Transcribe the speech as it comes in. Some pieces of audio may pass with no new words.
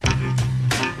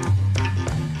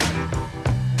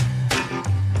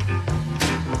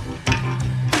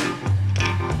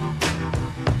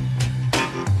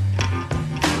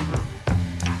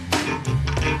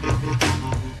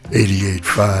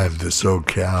88.5 the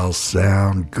SoCal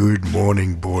Sound. Good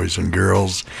morning, boys and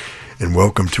girls, and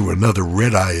welcome to another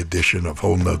red-eye edition of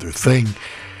Whole Nuther Thing.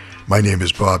 My name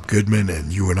is Bob Goodman,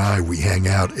 and you and I, we hang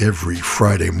out every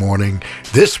Friday morning,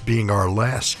 this being our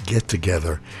last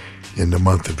get-together in the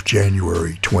month of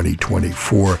January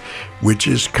 2024, which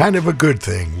is kind of a good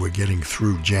thing. We're getting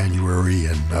through January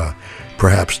and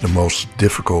perhaps the most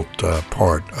difficult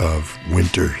part of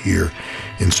winter here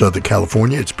in Southern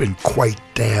California. It's been quite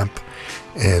damp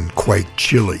and quite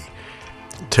chilly.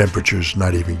 Temperatures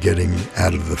not even getting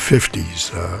out of the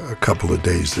 50s a couple of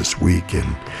days this week,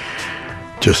 and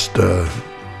just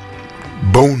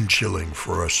bone chilling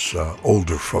for us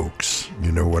older folks,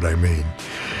 you know what I mean.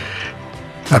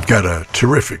 I've got a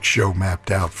terrific show mapped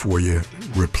out for you,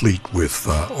 replete with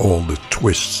all the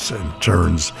twists and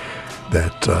turns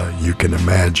that you can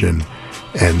imagine,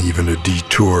 and even a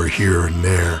detour here and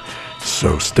there.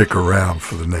 So stick around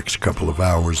for the next couple of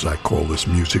hours. I call this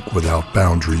Music Without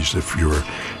Boundaries if you're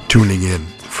tuning in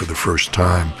for the first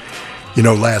time. You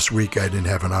know, last week I didn't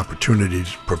have an opportunity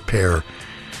to prepare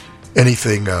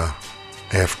anything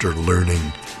after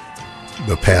learning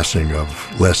the passing of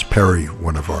Les Perry,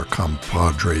 one of our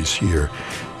compadres here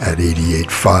at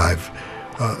 88.5.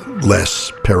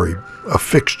 Les Perry, a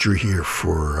fixture here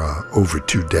for over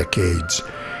 2 decades,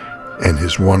 and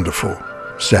his wonderful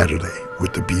Saturday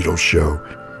with the Beatles show.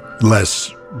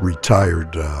 Les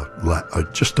retired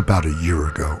just about a year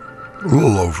ago, a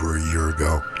little over a year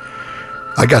ago.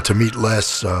 I got to meet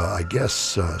Les, I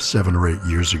guess, 7 or 8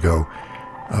 years ago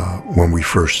when we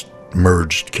first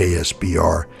merged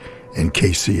KSBR and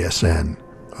KCSN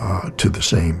to the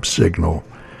same signal.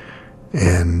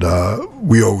 And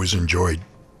we always enjoyed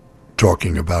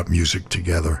talking about music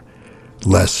together.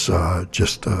 Les,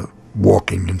 just a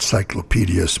walking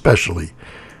encyclopedia, especially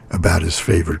about his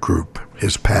favorite group,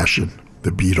 his passion, the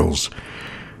Beatles.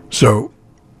 So,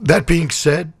 that being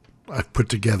said, I've put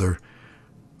together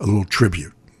a little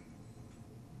tribute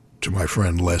to my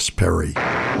friend Les Perry.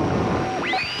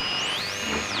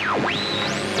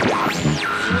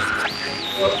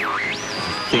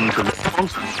 Things of the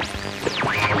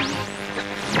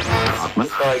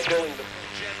by killing the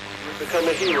become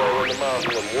a hero in the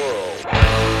Muslim world.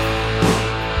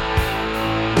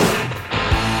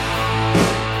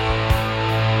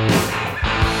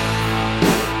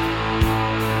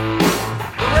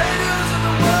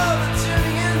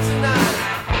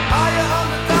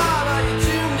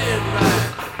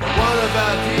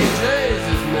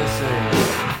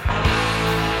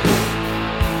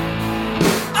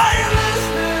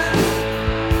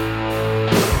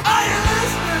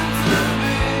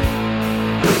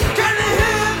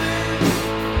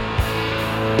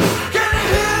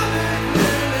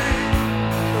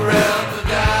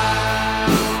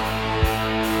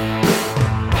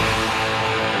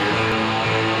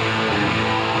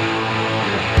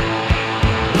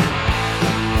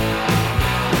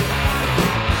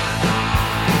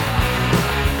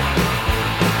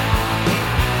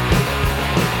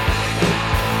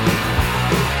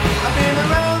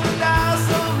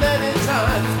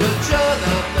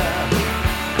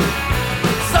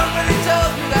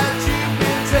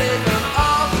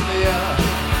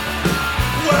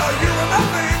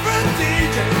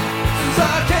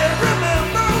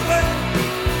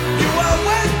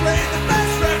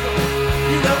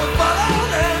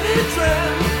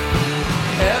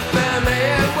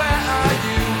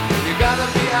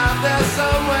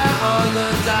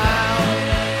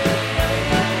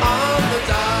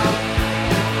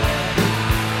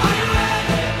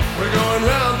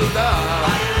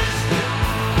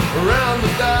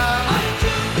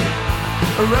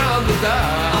 Around the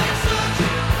dial,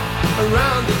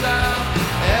 around the dial,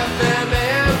 FM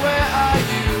AM, where are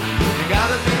you? You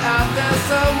gotta be out there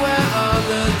somewhere on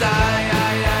the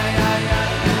dial,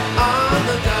 on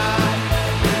the dial.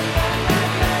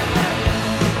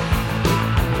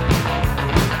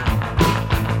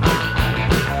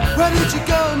 Where did you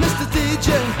go, Mr.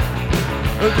 DJ?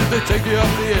 Or did they take you off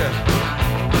the air?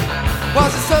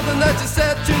 Was it something that you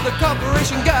said to the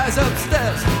corporation guys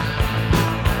upstairs?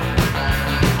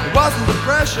 It wasn't the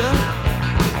pressure,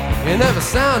 you never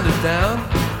sounded down.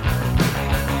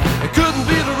 It couldn't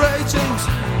be the ratings,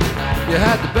 you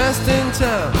had the best in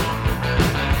town.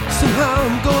 Somehow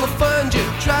I'm gonna find you,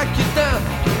 track you down.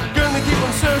 Gonna keep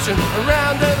on searching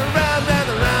around and around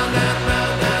and around and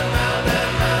around and around and around and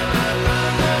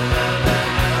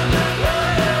around and around.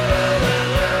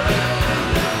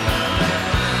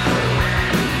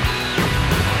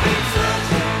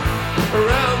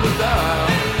 Around the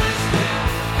dial,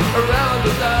 around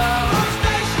the dial,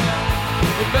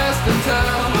 the best in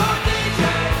town,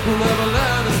 who never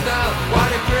let us down. Why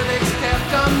they create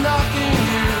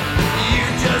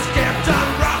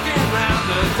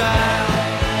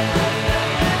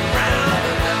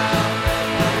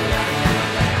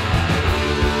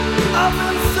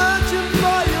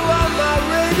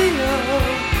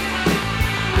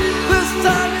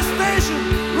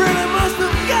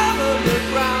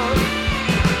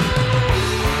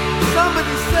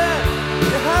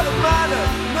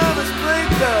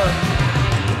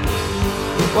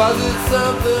Was it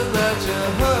something that you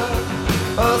heard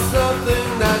or something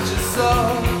that you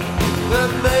saw that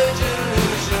made you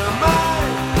lose your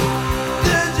mind?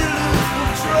 Did you lose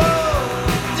control?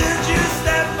 Did you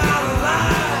step out of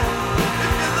line?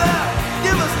 If you're there,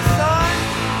 give us a sign.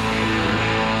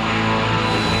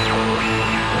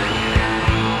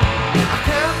 I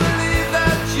can't believe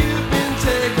that you've been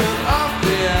taken off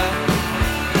the air.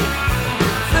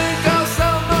 Think I'll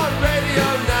sell my radio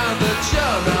now that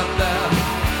you're not there.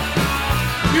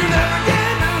 You never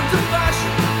came into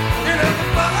fashion. You never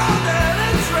followed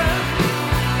any trend.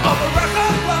 All the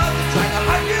record brothers trying to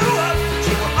hype you up, but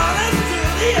you were honest to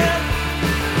the end.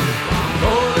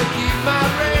 Gonna keep my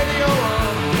radio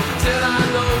on till I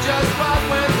know just what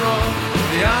went wrong.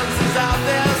 The answer's out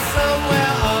there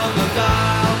somewhere on the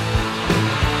dial.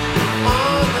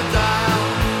 On the dial.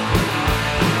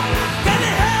 Can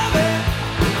you hear me?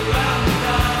 Around the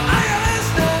dial. Are you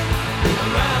listening?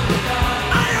 Around the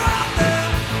dial. Are you out there?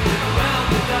 Around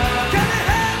the dial. Can you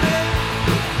hear me?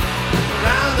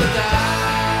 Around the dial.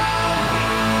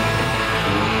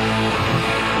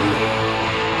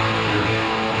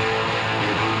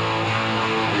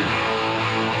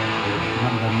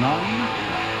 Number nine,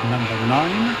 number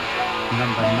nine,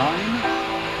 number nine,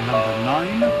 number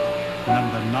nine,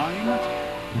 number nine,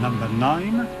 number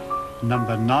nine,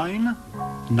 number nine,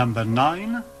 number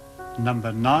nine,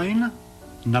 number nine,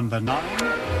 number nine,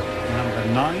 number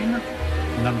nine,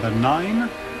 number nine,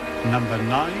 number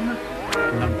nine,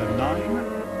 number nine,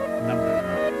 number.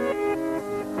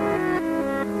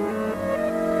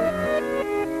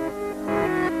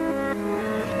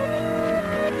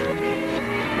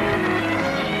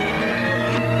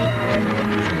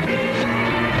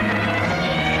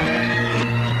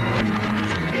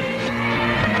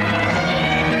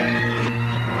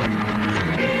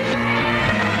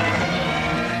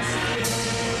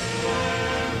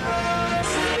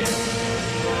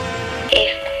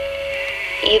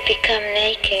 You become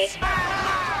naked.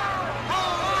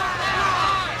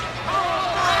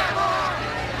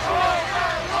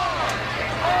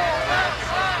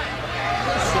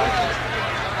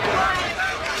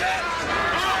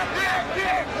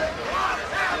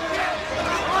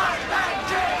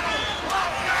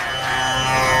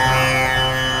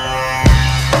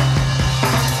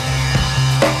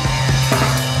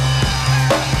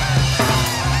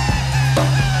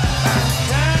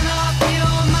 Turn off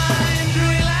your mind,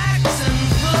 relax and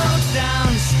float down.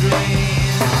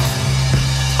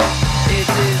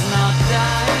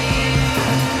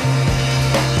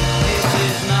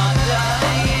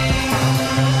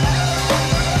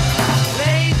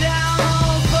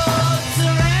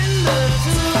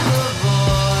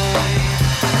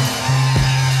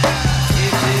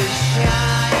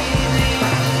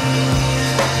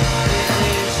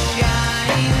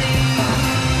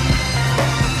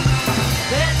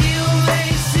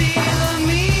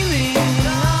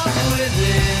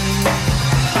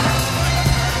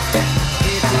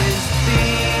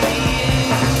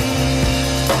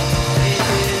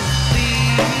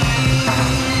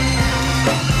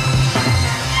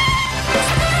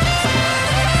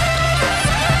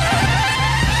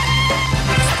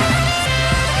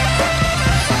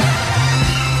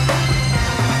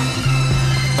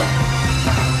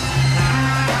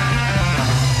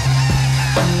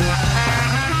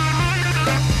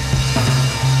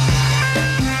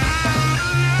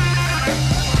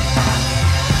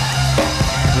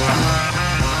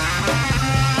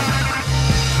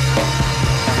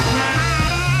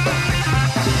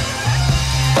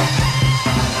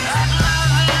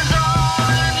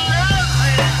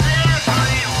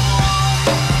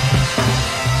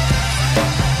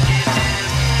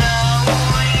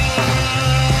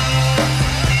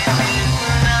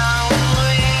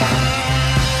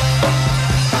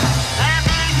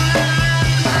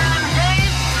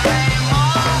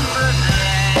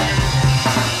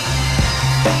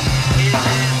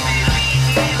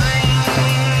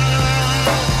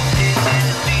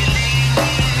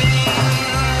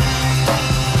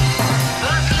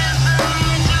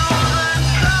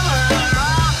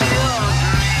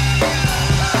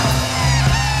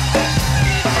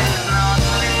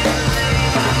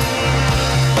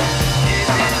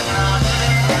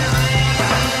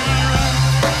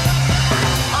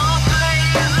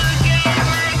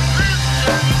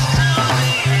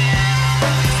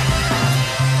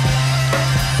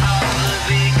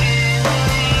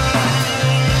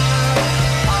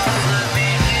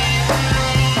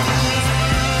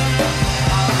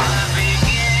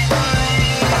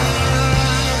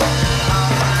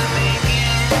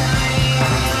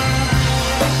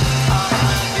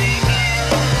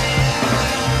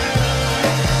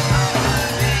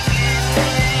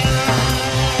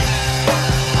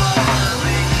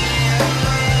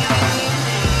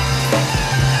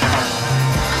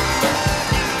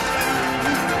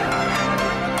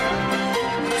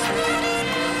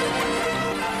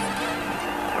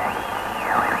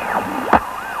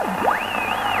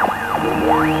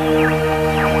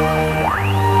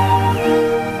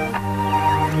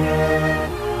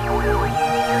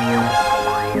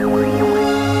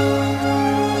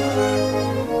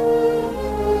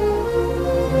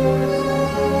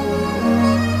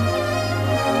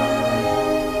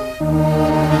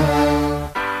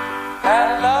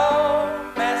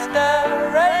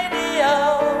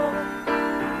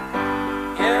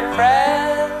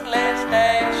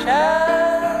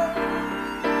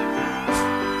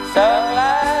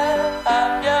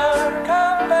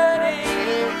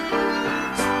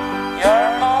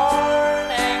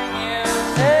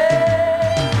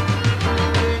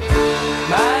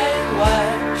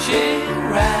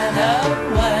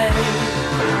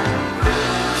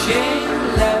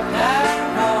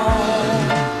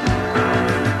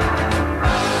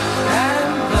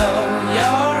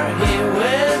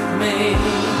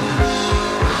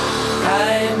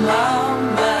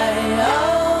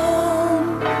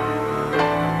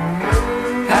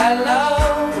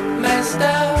 Hello,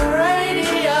 Mr.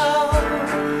 Radio,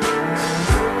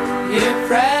 you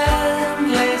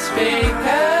friendly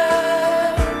speaker.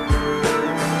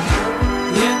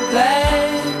 You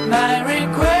played my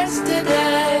request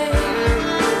today.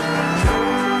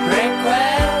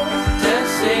 Request to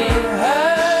see her.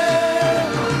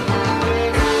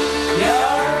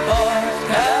 Your voice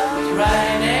comes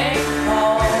riding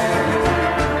home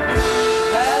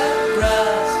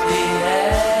across the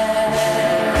air.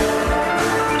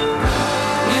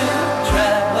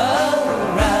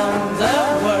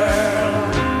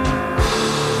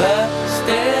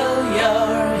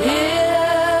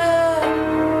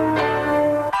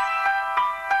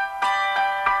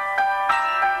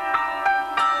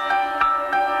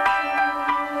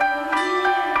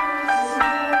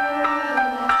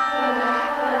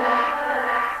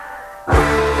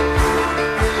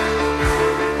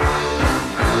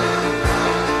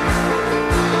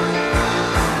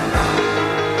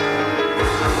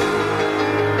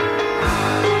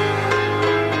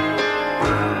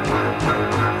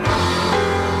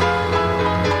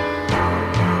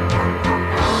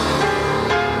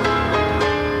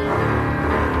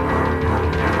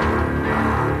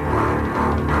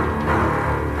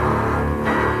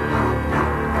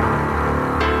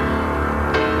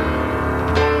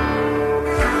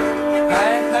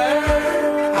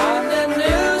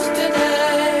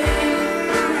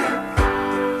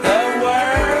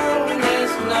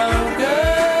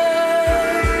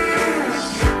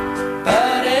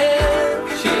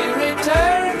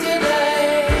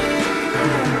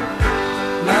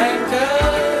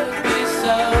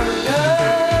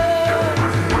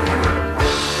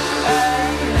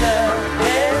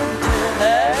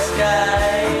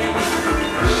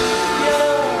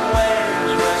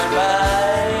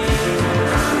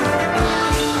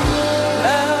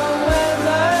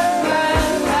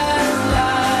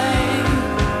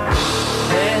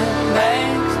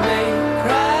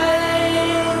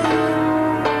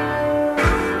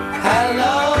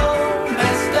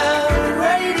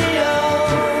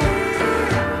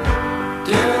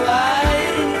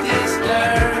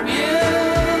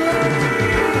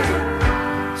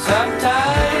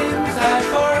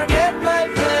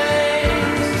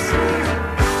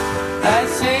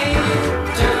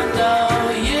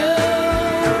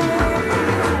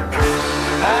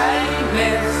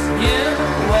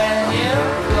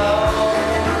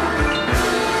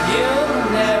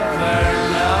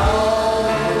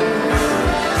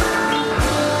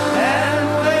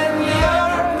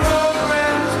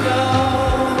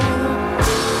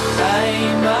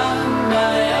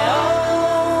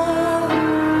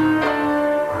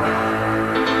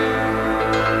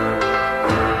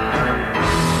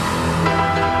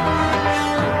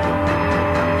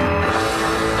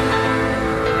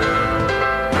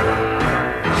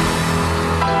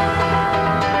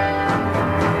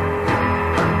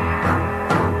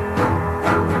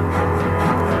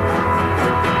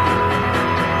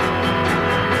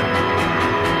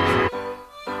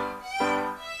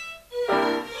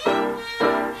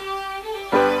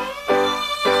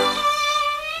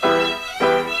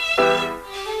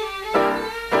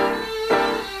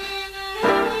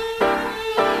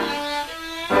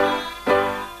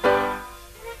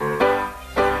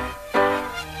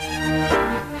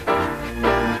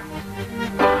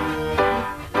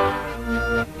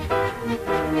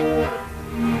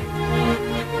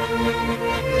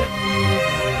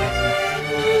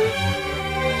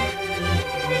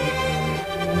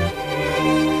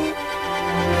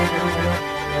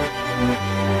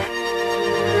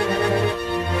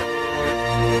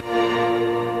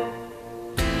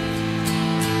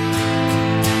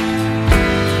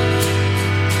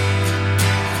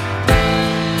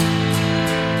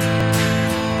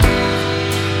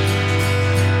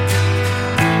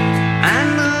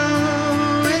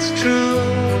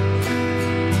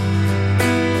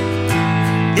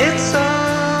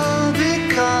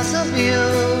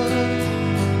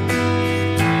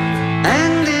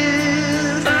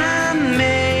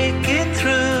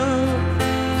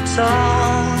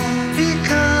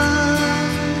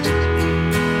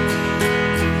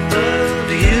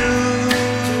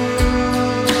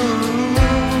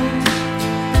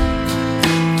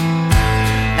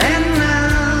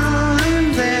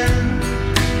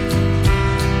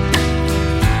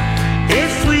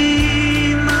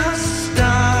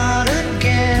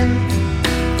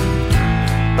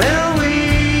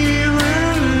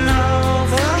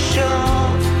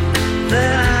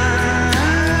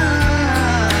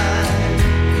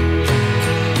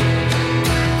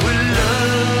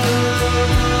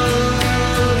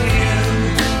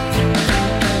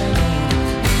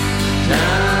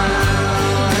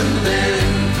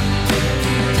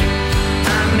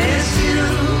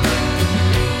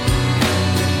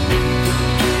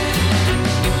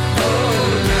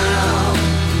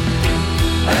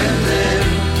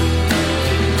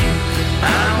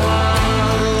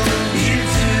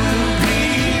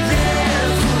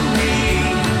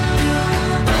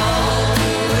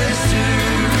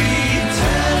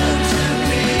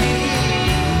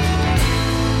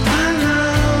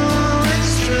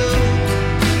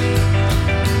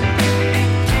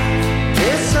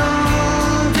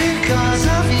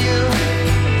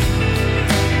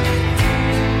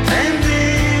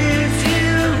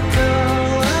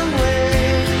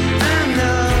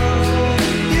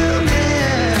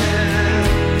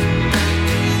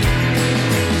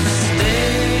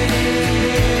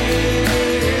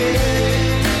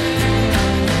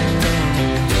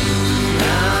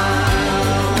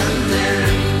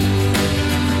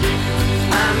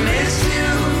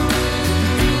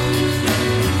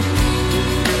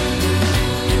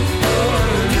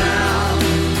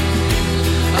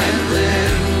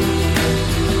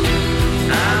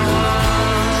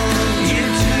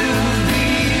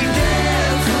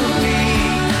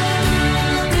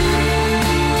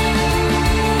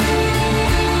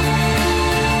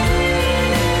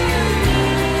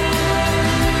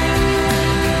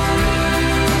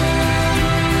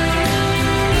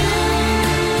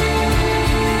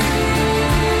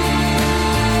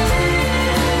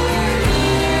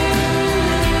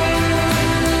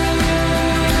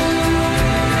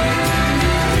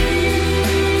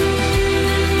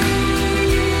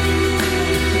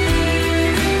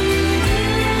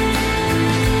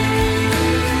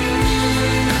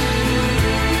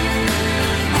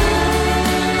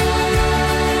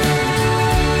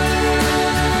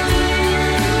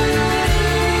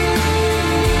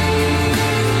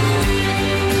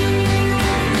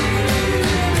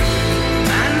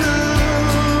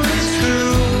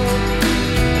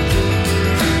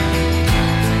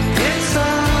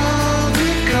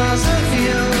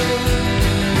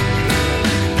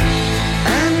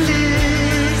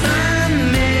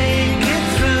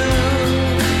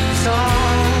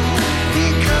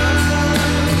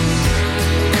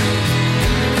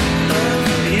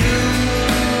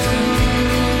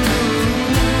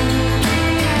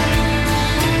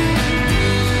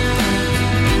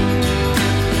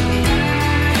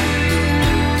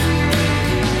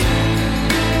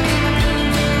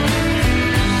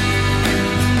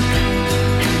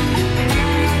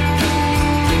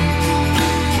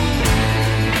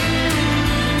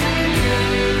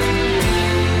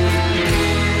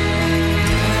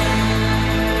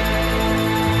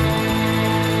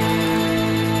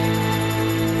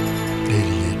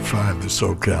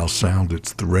 SoCal sound.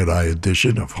 It's the Red Eye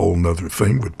edition of Whole Nother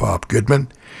Thing with Bob Goodman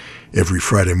every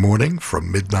Friday morning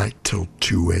from midnight till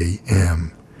 2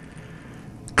 a.m.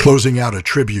 Closing out a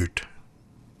tribute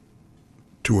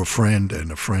to a friend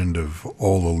and a friend of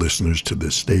all the listeners to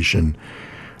this station.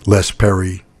 Les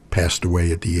Perry passed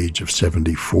away at the age of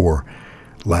 74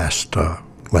 last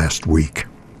week.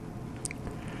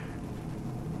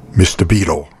 Mr.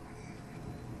 Beatle,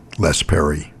 Les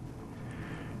Perry.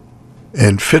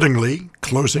 And fittingly,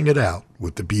 closing it out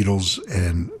with the Beatles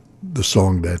and the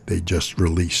song that they just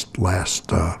released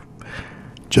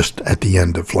just at the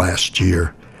end of last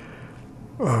year,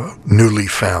 newly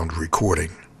found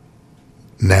recording,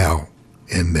 Now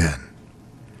and Then.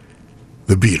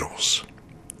 The Beatles.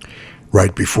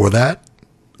 Right before that,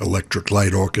 Electric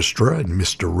Light Orchestra and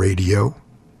Mr. Radio.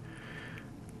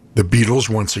 The Beatles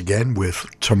once again with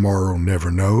Tomorrow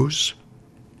Never Knows.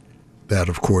 That,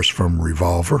 of course, from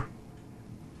Revolver.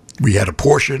 We had a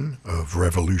portion of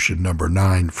Revolution number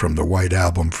 9 from the White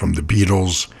Album from the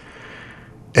Beatles.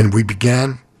 And we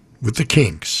began with the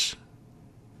Kinks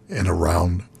and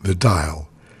Around the Dial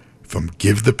from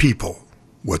Give the People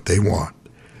What They Want.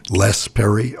 Les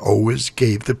Perry always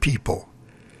gave the people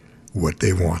what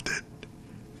they wanted.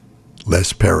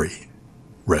 Les Perry,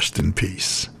 rest in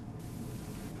peace.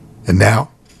 And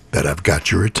now that I've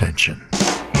got your attention.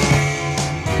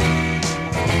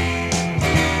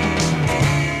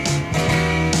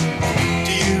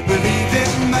 Do you believe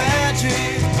in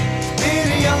magic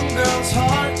in a young girl's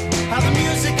heart? How the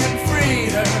music can free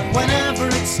her whenever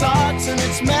it starts, and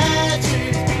it's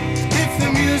magic. If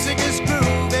the music is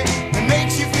groovy and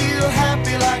makes you feel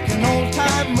happy like an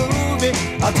old-time movie,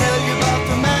 I'll tell you about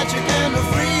the magic and it'll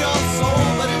free your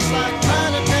soul. But it's like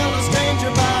trying to tell a stranger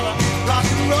about a rock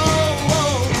and roll.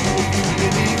 If you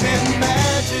believe in magic.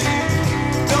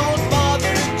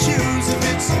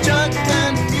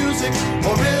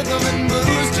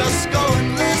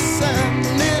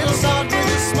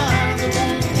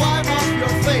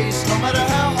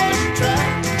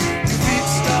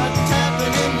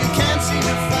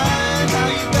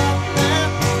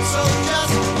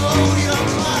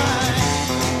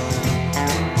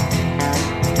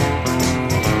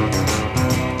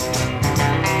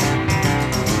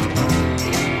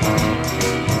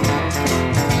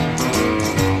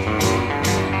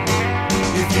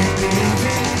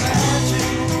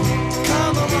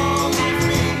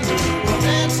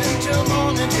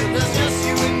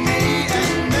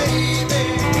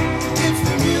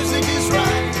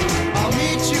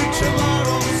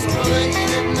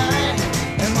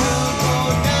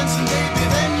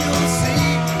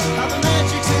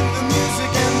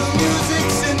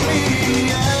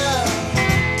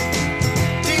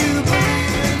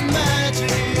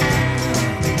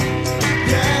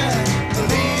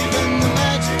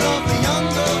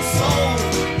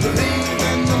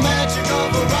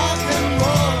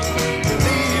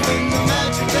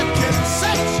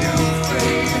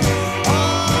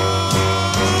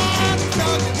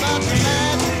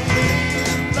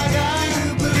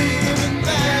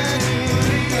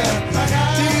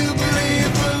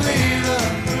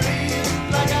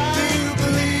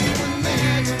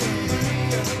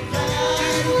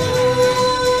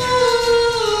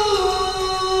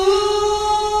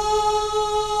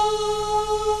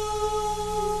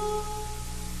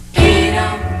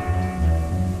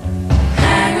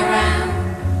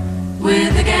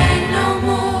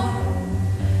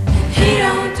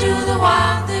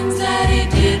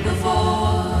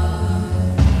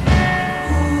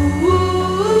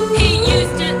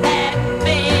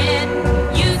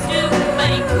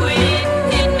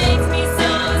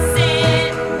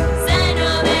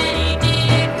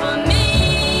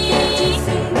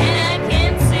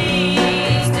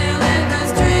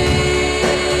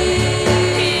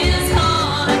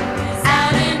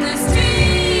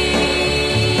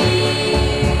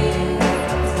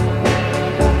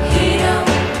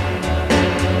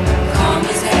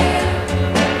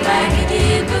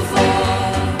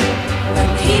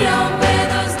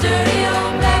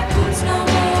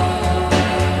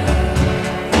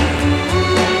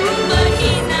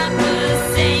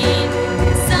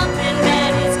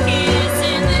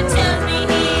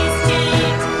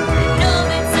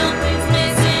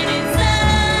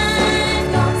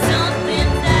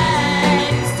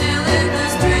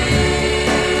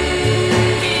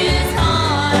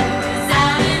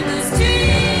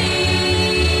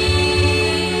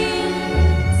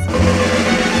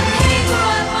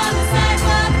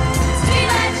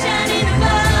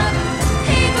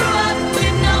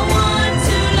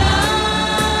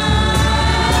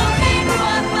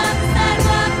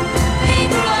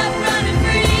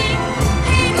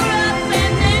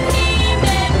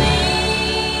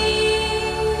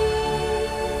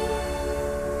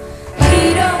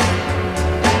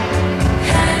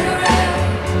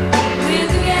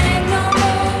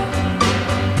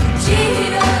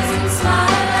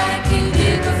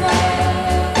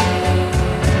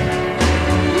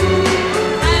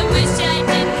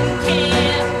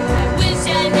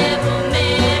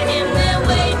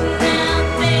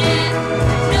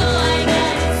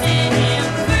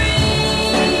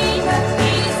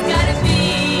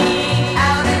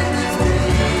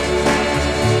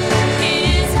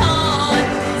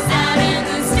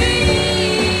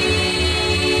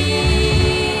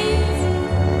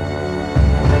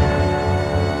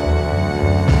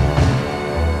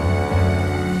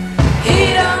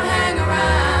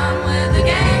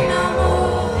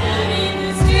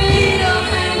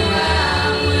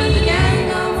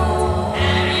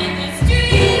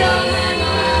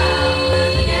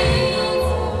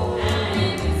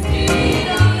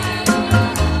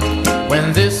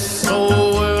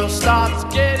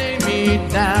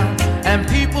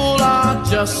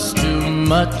 just too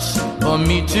much for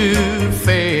me to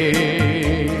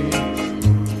face.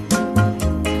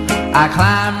 I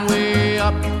climb way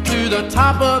up to the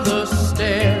top of the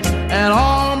stairs, and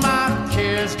all my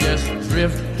cares just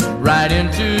drift right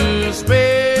into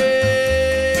space.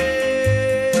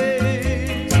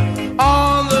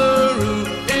 On the roof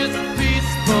is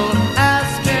peaceful as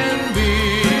can be,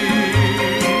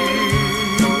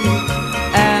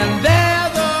 and there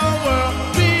the world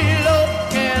below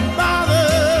can bother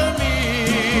me.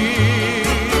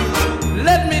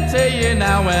 Let me tell you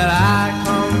now, when I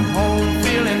come home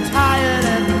feeling tired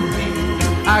and weak,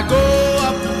 I go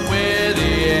up where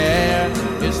the air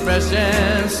is fresh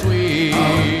and sweet.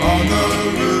 On the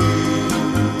roof,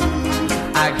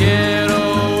 I get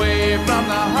away from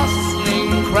the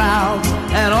hustling crowd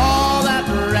and all that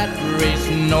rat race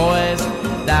noise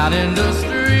down in the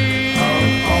street.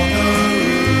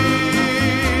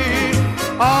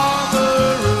 On the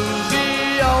roof's the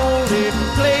only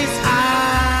place I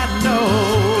know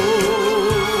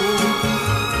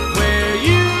where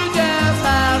you just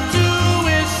have to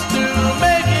wish to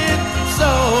make it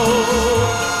so.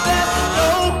 Let's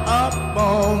go up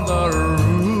on the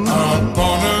roof. Up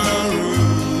on the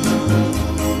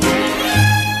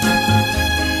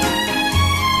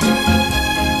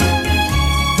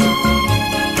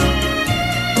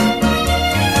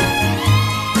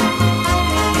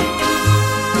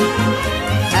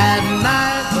At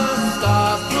night the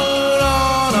stars put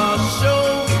on a show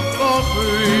for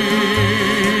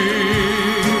free,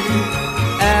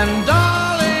 and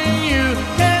darling, you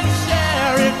can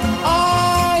share it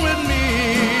all with me.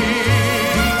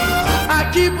 I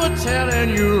keep a telling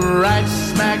you, right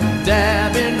smack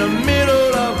dab in the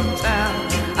middle of town,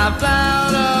 I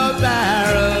found a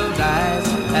paradise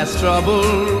that's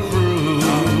trouble-proof.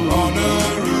 On the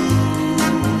roof.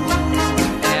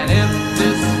 And if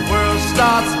this world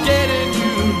starts getting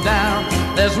you down,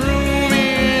 there's room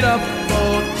enough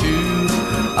for two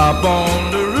up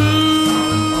on the roof.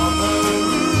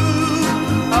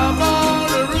 Up on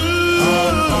the roof.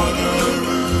 Up on the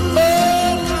roof. Oh,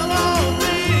 come on,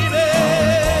 baby.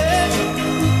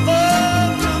 Oh,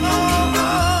 come on,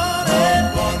 honey.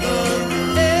 Up on the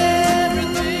roof.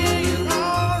 Everything is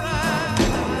alright.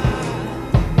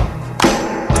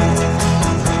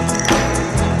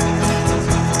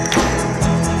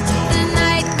 The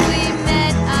night we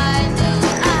met, I knew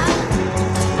I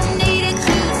needed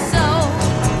you so.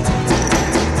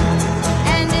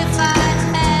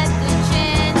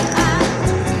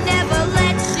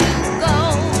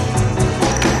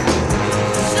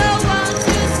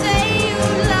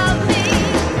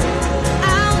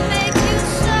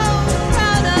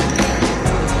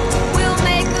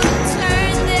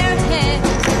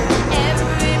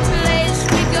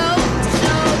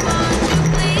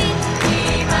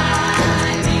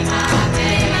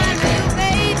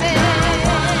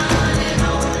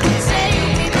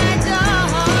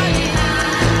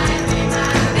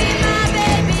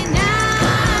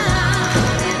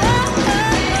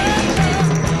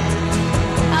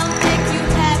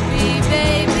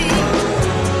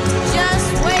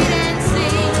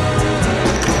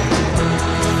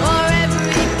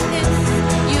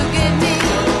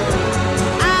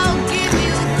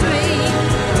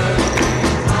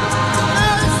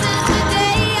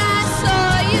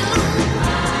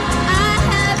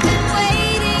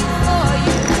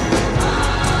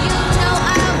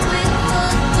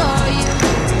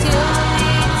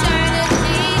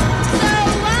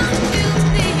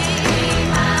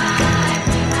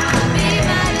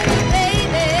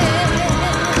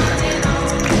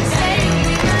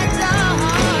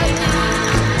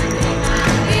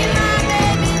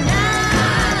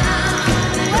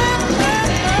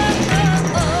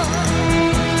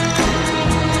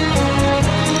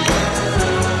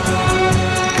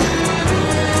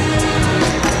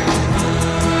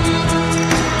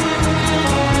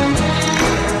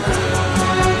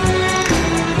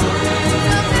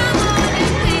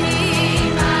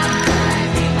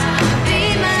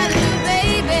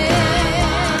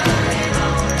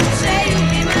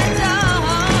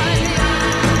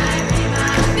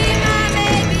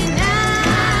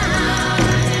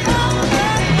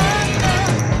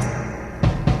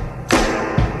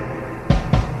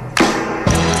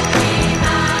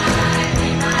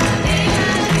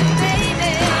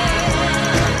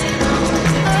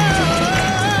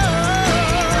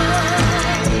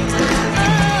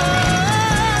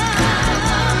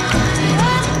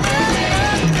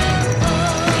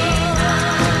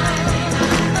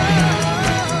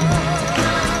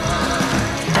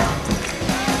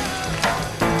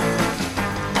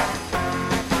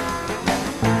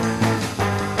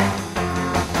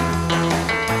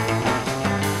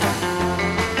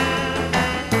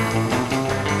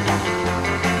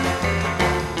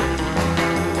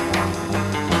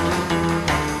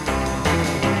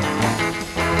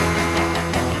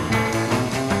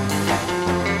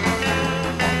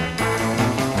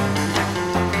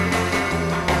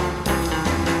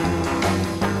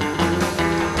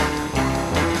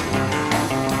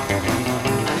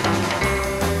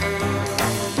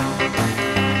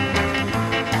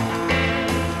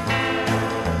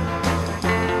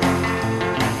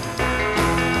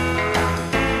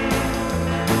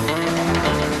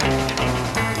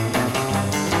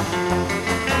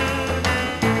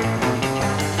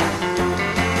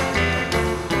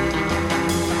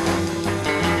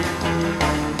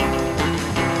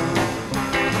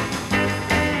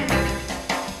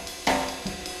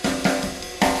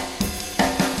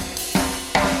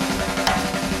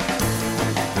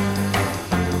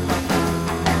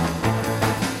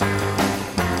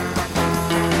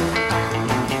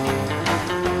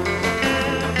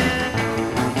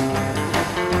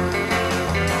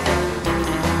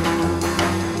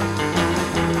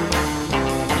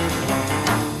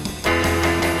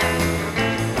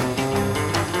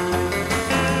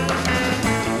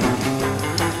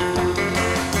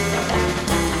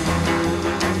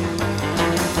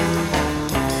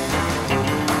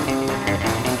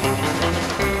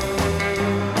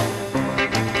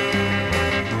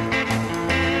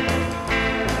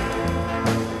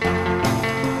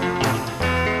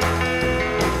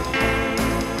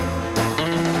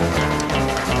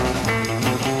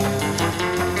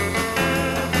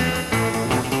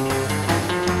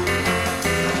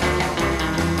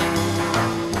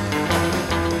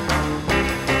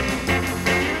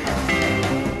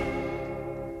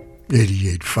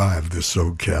 88.5, the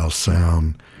SoCal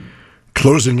Sound.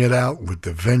 Closing it out with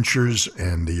the Ventures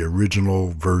and the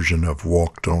original version of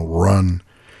Walk Don't Run.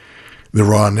 The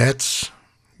Ronettes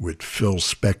with Phil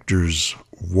Spector's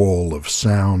Wall of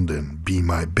Sound and Be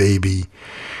My Baby.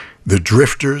 The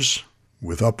Drifters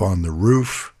with Up on the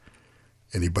Roof.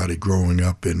 Anybody growing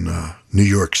up in New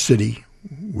York City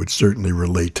would certainly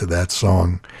relate to that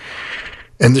song.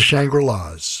 And the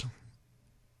Shangri-Las.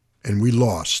 And we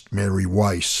lost Mary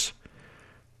Weiss,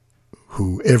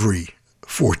 who every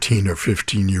 14 or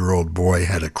 15-year-old boy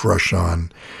had a crush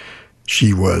on.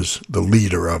 She was the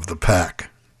leader of the pack.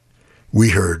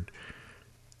 We heard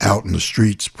Out in the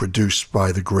Streets, produced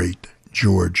by the great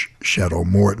George Shadow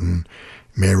Morton,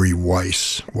 Mary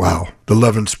Weiss. Wow. The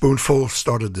Lovin' Spoonful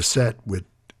started the set with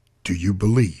Do You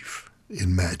Believe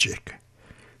in Magic?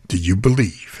 Do you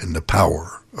believe in the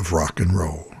power of rock and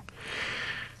roll?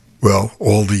 Well,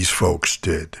 all these folks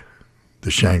did. The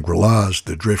Shangri-Las,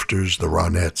 the Drifters, the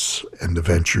Ronettes, and the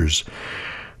Ventures.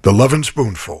 The Lovin'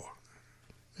 Spoonful,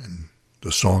 and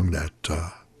the song that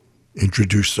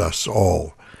introduced us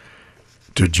all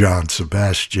to John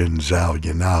Sebastian, Zal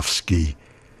Yanofsky,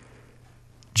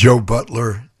 Joe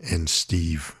Butler, and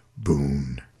Steve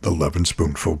Boone. The Lovin'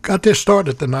 Spoonful got their start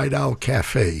at the Night Owl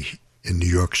Cafe in New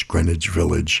York's Greenwich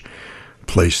Village,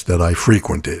 place that I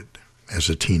frequented as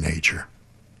a teenager.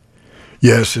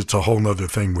 Yes, it's a whole nother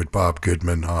thing with Bob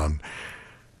Goodman on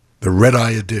the Red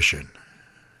Eye Edition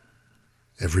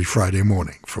every Friday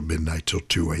morning from midnight till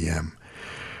 2 a.m.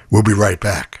 We'll be right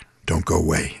back. Don't go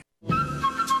away.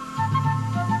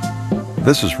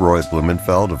 This is Roy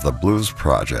Blumenfeld of the Blues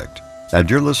Project, and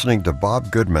you're listening to Bob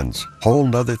Goodman's Whole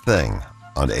Nother Thing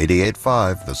on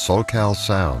 88.5 The SoCal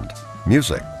Sound.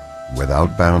 Music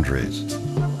without boundaries.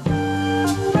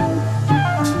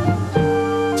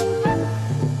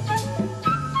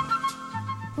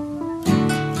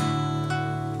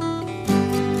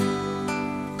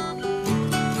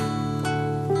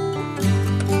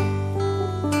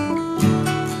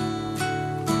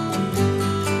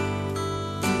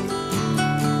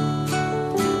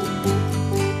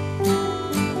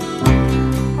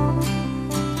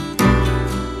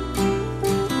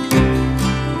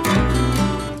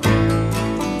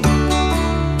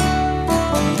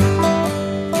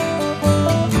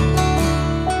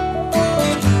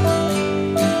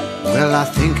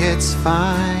 It's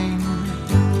fine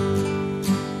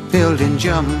building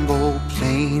jumbo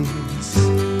planes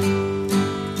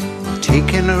or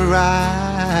taking a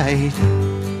ride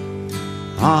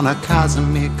on a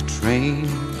cosmic train.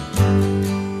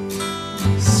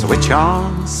 Switch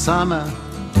on summer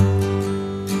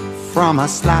from a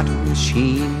slot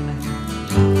machine.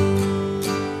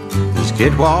 Just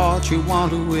get what you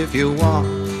want to if you want,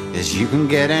 as you can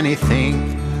get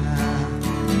anything.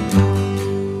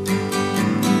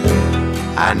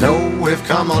 I know we've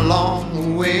come a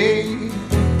long way,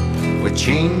 we're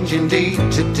changing day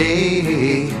to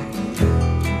day,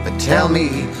 but tell me,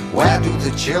 where do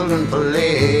the children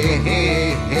play?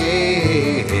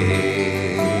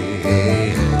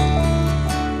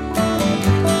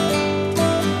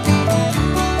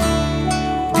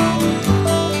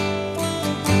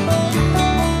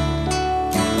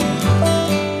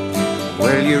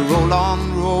 Well, you roll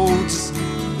on roads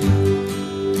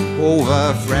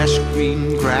over fresh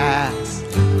green grass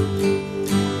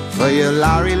for your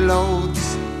lorry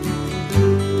loads,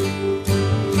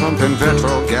 pumping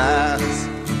petrol gas,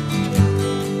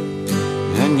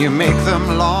 and you make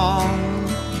them long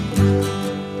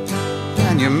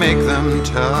and you make them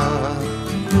tough,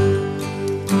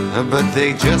 but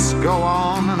they just go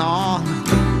on,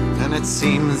 and it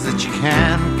seems that you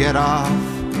can't get off.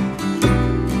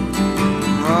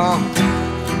 Oh,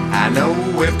 I know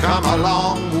we've come a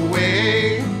long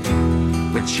way,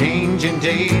 we're changing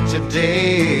day to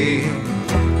day,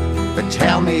 but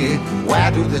tell me, where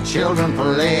do the children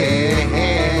play?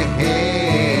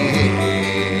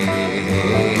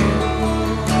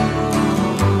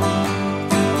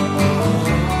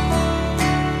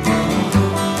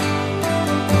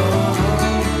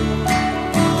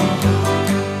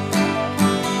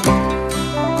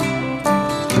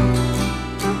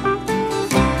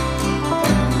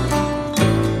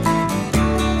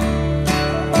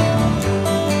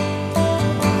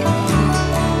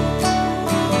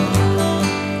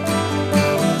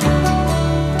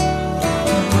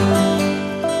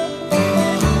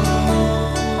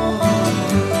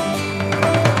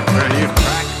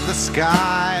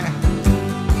 Sky,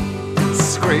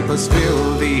 scrapers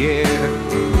fill the air,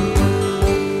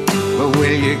 but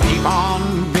will you keep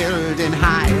on building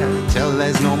higher till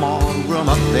there's no more room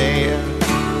up there?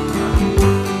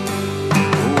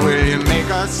 Will you make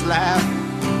us laugh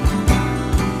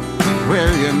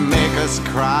Will you make us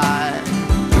cry?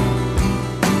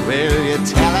 Will you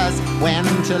tell us when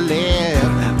to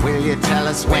live? Will you tell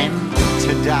us when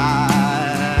to die?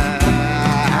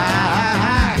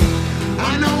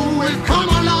 I know we've come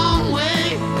a long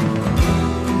way.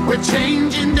 We're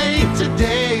changing day to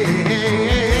day.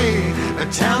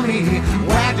 But tell me,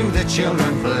 where do the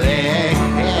children play?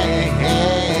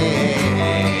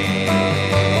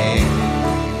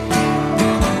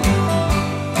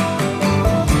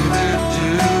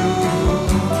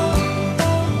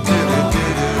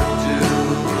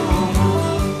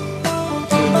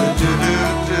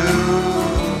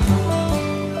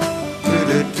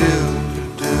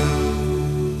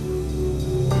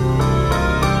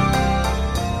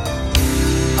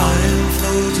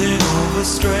 A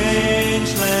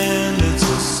strange land, it's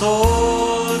a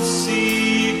sword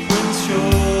sequence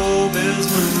showbiz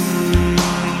moon.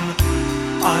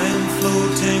 I'm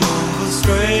floating over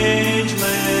strange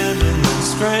land, and then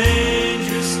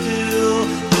stranger still,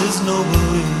 there's no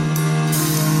balloon.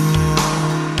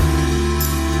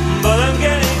 But I'm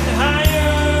getting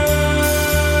higher,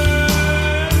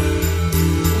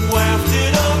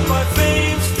 wafted up by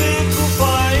fame's fickle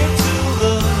fire till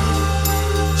the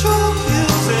chalk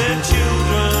hills and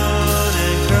children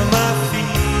anchor my feet.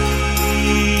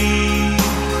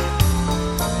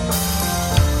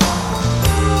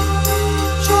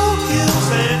 Chalk hills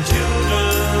and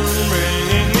children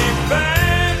bringing me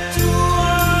back to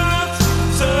earth,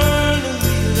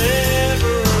 eternally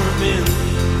never been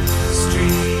the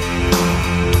street.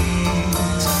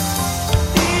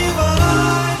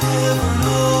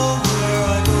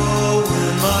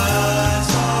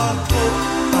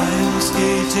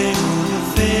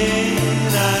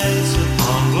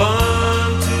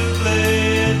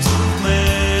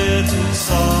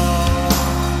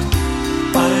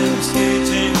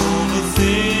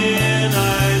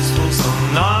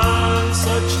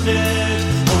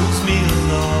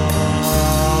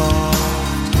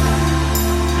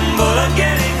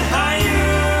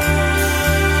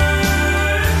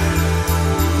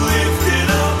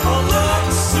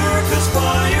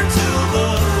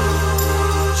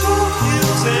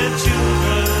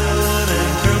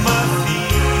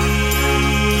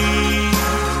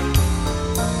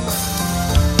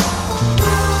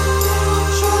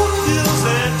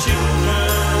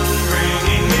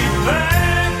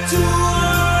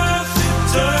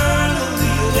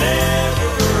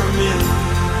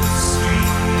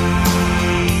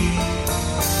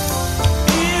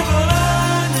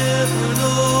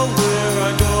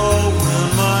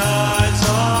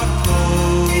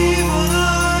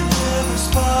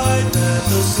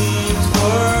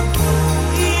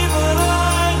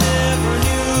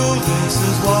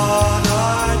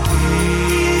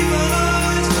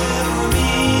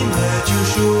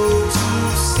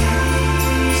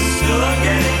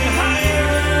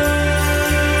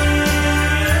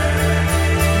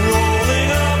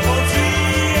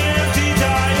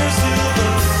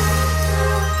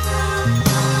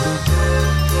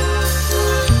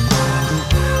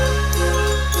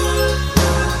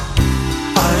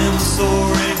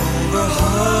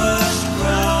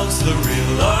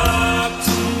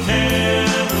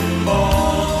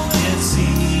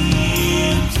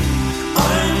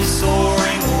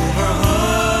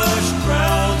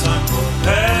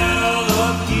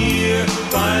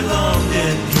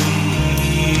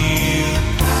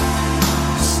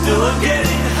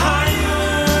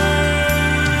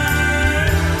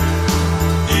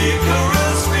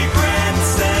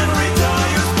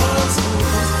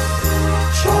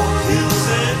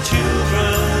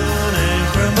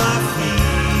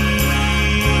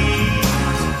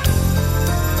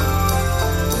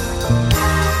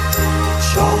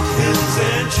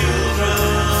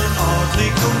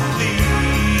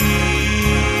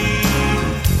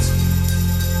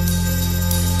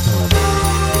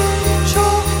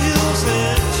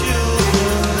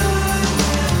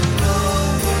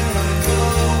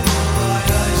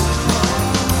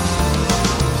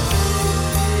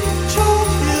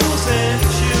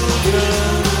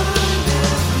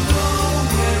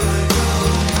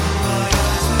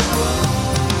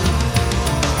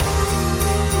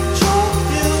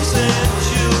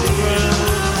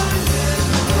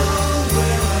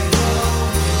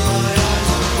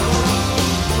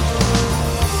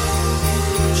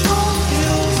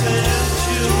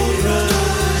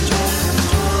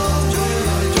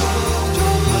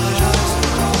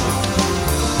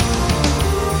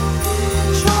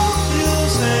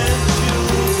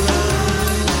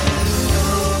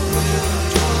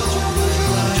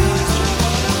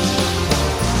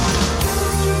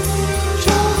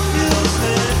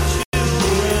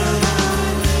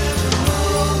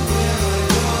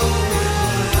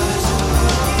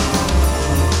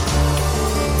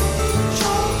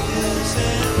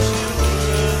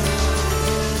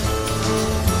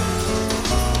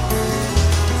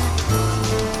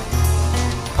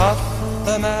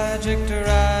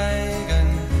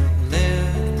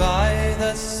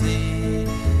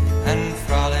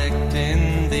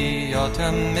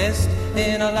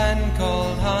 in a land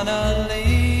called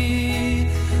Honolulu.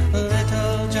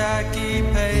 Little Jackie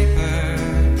Paper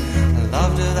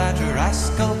loved that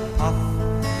rascal Puff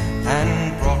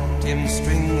and brought him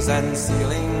strings and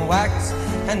sealing wax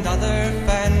and other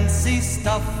fancy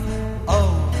stuff.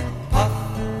 Oh, Puff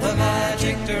the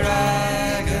magic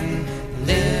dragon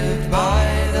lived by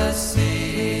the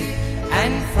sea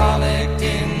and frolicked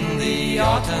in the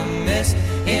autumn mist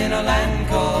in a land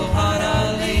called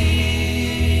Honolulu.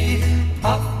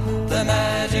 Puff the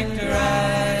magic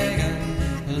dragon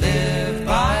lived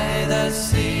by the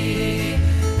sea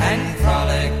and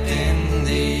frolicked in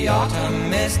the autumn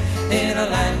mist in a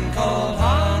land called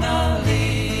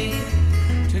Honolulu.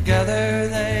 Together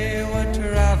they would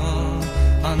travel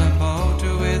on a boat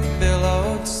with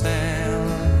billowed sail.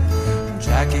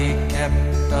 Jackie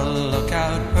kept a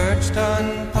lookout perched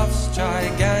on Puff's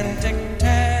gigantic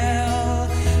tail.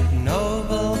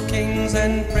 Noble kings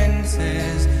and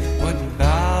princes would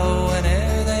bow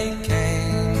whene'er they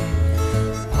came.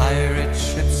 Pirate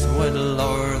ships would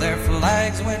lower their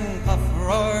flags when Puff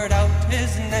roared out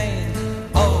his name.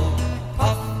 Oh,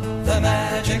 Puff the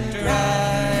magic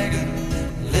dragon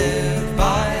lived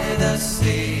by the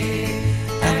sea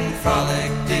and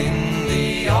frolicked in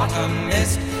the autumn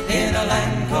mist in a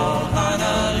land called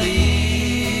Honolulu.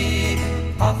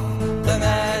 Puff the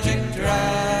magic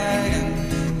dragon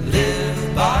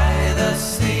lived by the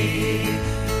sea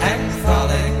and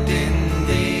frolicked in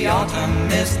the autumn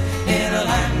mist in a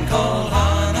land called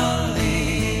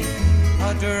Honolulu.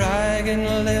 A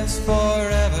dragon lives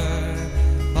forever,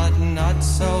 but not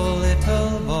so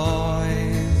little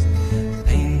boys.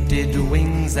 Painted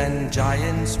wings and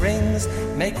giant's rings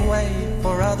make way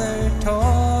for other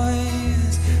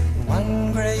toys.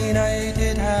 One gray night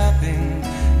it happened,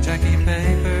 Jackie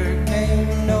Paper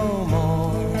came no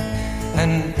more.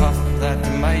 And Puff, that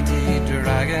mighty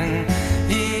dragon,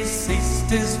 he ceased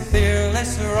his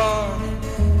fearless roar.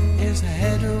 His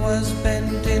head was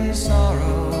bent in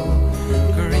sorrow,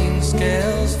 green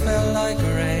scales fell like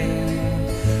rain.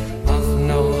 Puff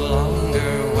no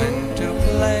longer went to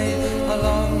play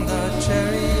along the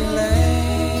cherry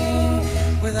lane.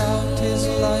 Without his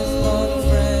lifelong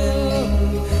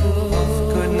friend, Puff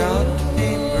could not be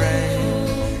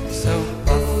brave. So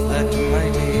Puff, that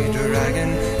mighty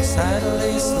dragon,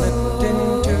 sadly slipped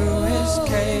into his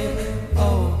cave.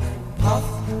 Oh, Puff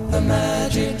the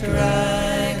magic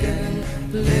dragon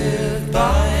lived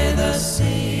by the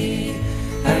sea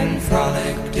and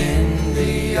frolicked in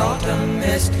the autumn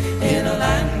mist in a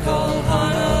land called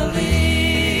Honolulu.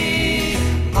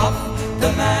 Puff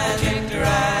the magic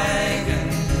dragon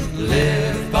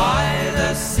lived by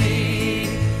the sea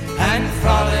and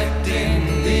frolicked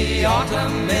in the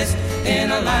autumn mist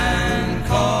in a land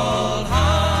called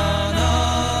Honolulu.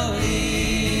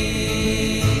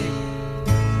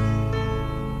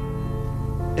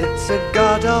 It's a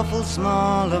god-awful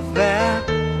small affair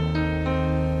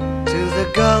to the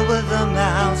girl with the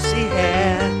mousy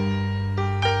hair,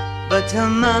 but her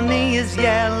mummy is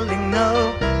yelling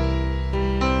no,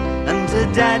 and her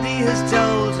daddy has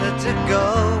told her to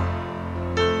go.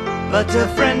 But her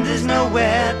friend is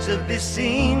nowhere to be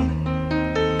seen.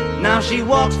 Now she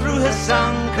walks through her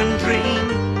sunken dream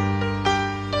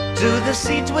to the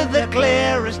seat with the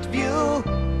clearest view,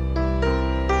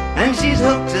 and she's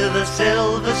hooked to the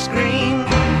silver screen.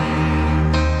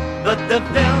 But the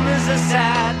film is a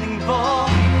sad thing for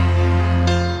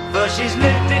she's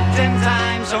lived it 10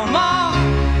 times or more.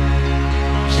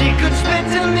 She could spit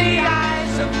in the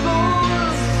eyes of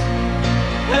fools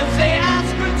if they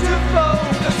ask her to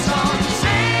focus on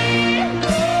sailors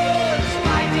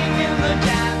fighting in the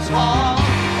dance hall.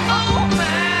 Oh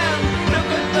man, look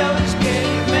at those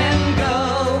cavemen go.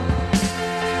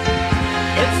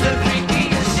 It's the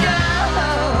freakiest show.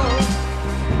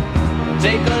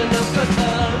 Take a look at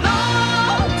the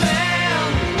low man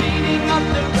beating up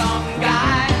the wrong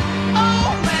guy. Oh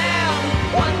man,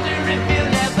 wonder if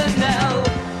you'll ever know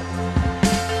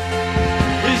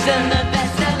who's in the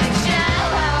best-selling show.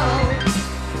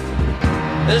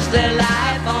 Is there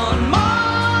life on Mars?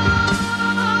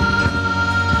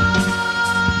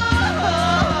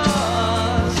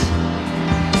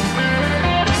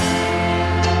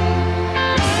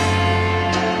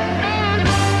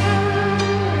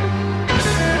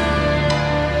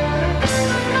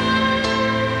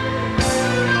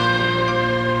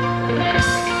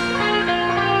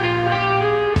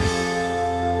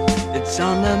 It's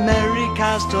on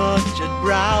America's tortured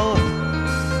brow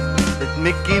that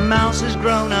Mickey Mouse has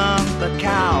grown up a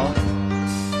cow.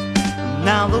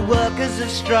 Now the workers have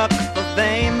struck for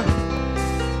fame,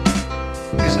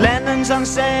 'cause Lennon's on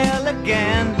sale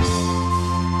again.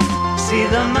 See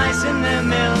the mice in their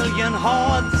million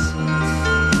hordes,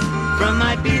 from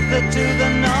Ibiza to the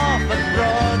Norfolk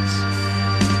Broads.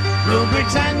 Rule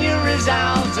Britannia is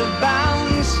out of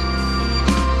bounds,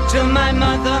 to my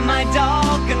mother, my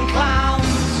dog and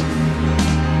clowns.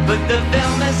 But the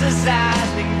film is a sad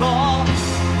thing more,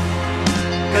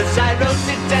 'cause I wrote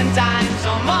it 10 times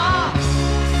or more.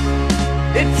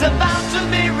 It's about to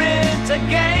be writ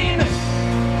again,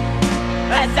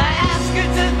 as I ask you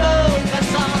to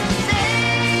focus on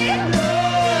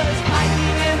sailors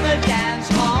fighting in the dance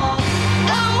hall.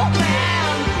 Oh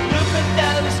man, look at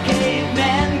those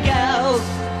cavemen go.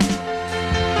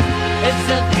 It's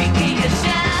a freakiest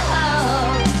show.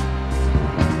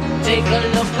 Take a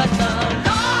look at the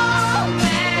long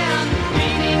man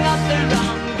beating up the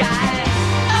wrong guy.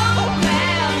 Oh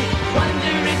man,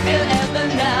 wonder if you'll ever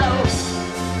know.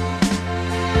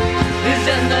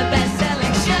 Isn't the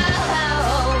best-selling show?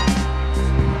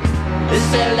 Is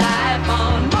there life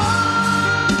on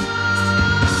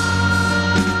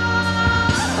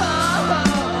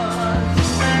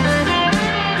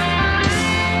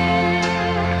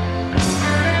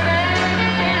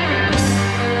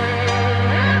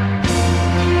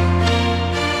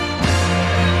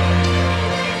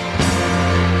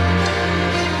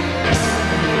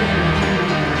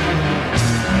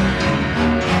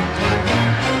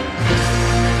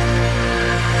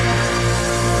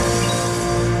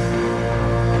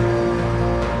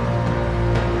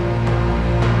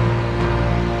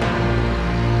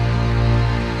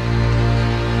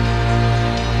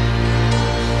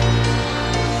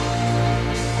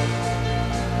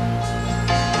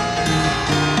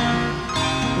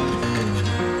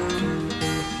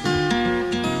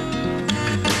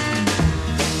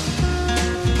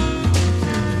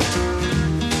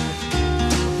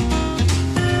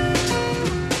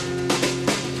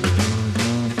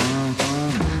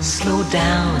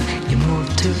down, you move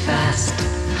too fast.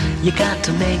 You got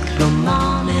to make the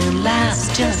morning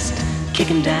last. Just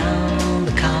kicking down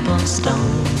the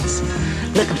cobblestones,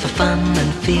 looking for fun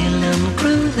and feeling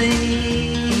groovy.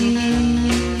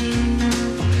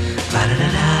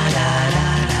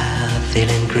 Ba-da-da-da-da-da,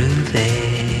 feeling groovy.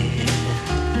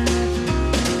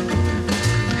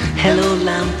 Hello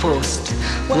lamppost,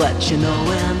 what you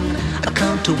knowin'? I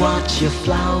come to watch your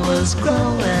flowers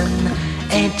growing.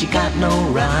 Ain't you got no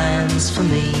rhymes for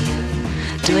me?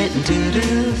 Do it and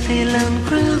do-do, feeling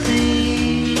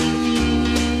groovy.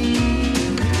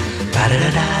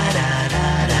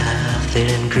 Ba-da-da-da-da-da,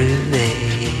 feeling groovy.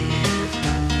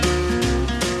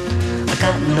 I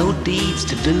got no deeds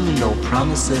to do, no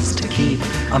promises to keep.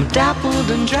 I'm dappled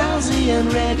and drowsy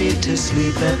and ready to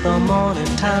sleep. Let the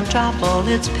morning time drop all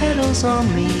its petals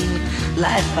on me.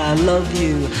 Life, I love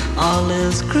you, all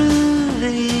is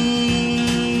groovy.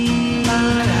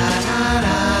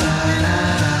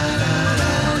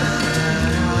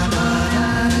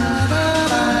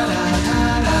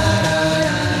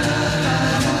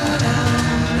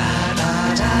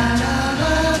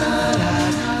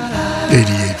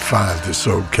 88.5, the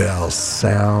SoCal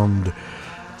Sound.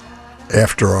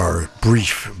 After our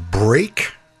brief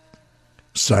break,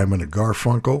 Simon and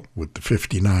Garfunkel with the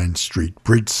 59th Street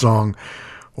Bridge song,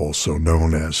 also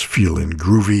known as Feelin'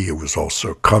 Groovy. It was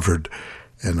also covered,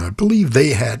 and I believe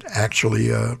they had actually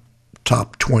a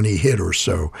top 20 hit or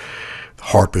so.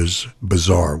 Harper's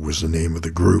Bazaar was the name of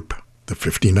the group, the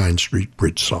 59th Street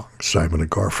Bridge song, Simon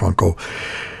and Garfunkel.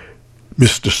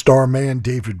 Mr. Starman,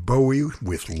 David Bowie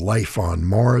with Life on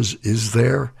Mars is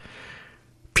there.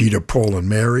 Peter, Paul, and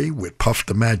Mary with Puff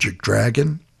the Magic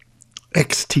Dragon.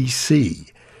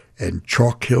 XTC and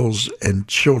Chalk Hills and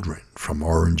Children from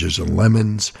Oranges and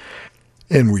Lemons.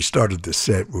 And we started the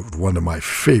set with one of my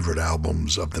favorite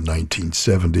albums of the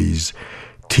 1970s,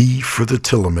 Tea for the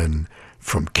Tillerman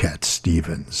from Cat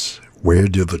Stevens. Where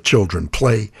Do the Children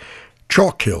Play?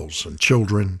 Chalk Hills and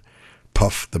Children,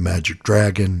 Puff the Magic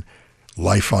Dragon,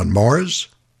 Life on Mars,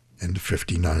 and the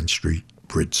 59th Street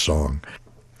Bridge song.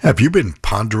 Have you been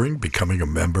pondering becoming a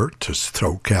member to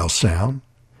SoCal Sound?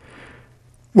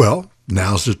 Well,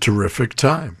 now's a terrific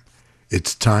time.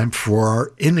 It's time for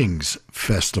our Innings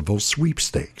Festival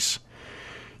sweepstakes.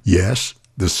 Yes,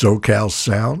 the SoCal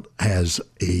Sound has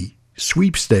a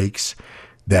sweepstakes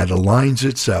that aligns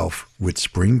itself with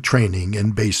spring training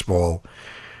and baseball,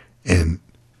 and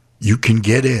you can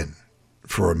get in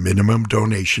for a minimum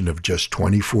donation of just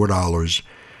 $24.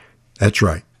 That's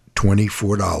right,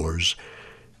 $24.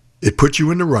 It puts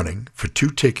you in the running for 2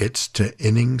 tickets to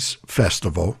Innings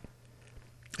Festival,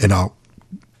 and I'll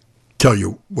tell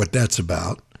you what that's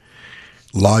about.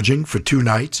 Lodging for 2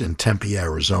 nights in Tempe,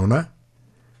 Arizona.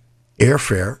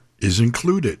 Airfare is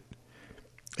included.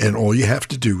 And all you have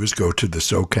to do is go to the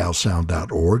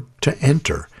SoCalSound.org to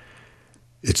enter.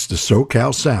 It's the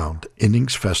SoCal Sound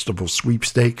Innings Festival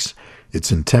Sweepstakes.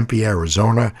 It's in Tempe,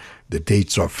 Arizona. The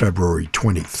dates are February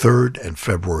 23rd and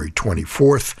February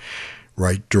 24th,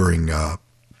 right during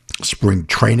spring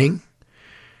training.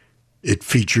 It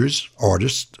features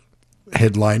artists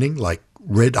headlining like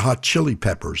Red Hot Chili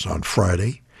Peppers on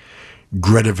Friday,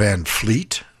 Greta Van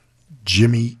Fleet,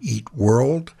 Jimmy Eat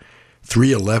World,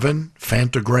 311,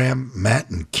 Fantagram,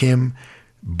 Matt and Kim,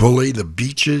 Bully the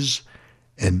Beaches,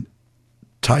 and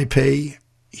Taipei,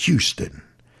 Houston.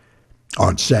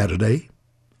 On Saturday,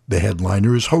 the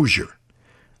headliner is Hozier,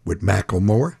 with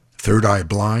Macklemore, Third Eye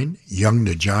Blind, Young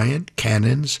the Giant,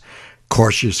 Cannons,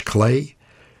 Cautious Clay,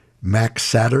 Max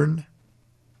Saturn,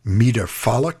 Meter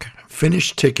Follick,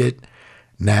 Finish Ticket,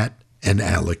 Nat, and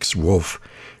Alex Wolf,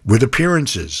 with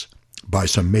appearances by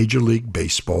some Major League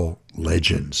Baseball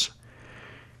legends.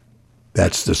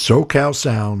 That's the SoCal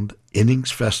Sound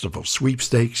Innings Festival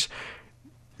Sweepstakes.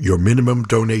 Your minimum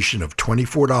donation of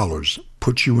 $24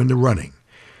 puts you in the running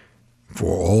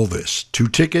for all this. 2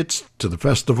 tickets to the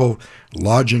festival,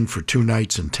 lodging for 2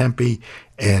 nights in Tempe,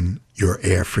 and your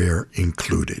airfare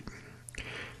included.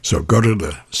 So go to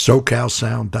the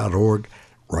SoCalSound.org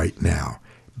right now.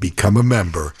 Become a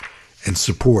member and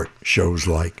support shows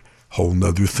like Whole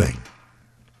Nuther Thing.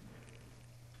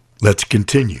 Let's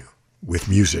continue with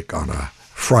music on a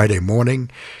Friday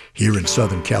morning here in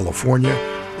Southern California.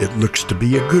 It looks to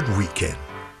be a good weekend.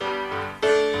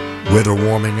 Weather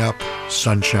warming up,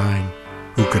 sunshine.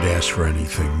 Who could ask for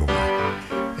anything more?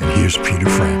 And here's Peter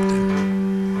Frampton.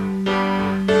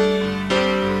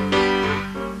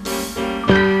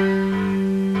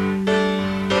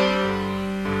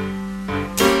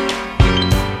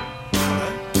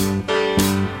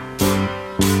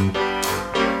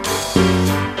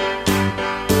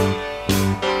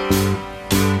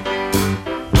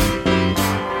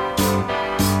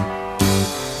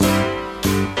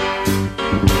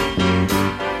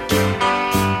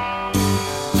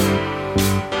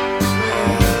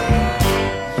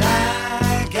 That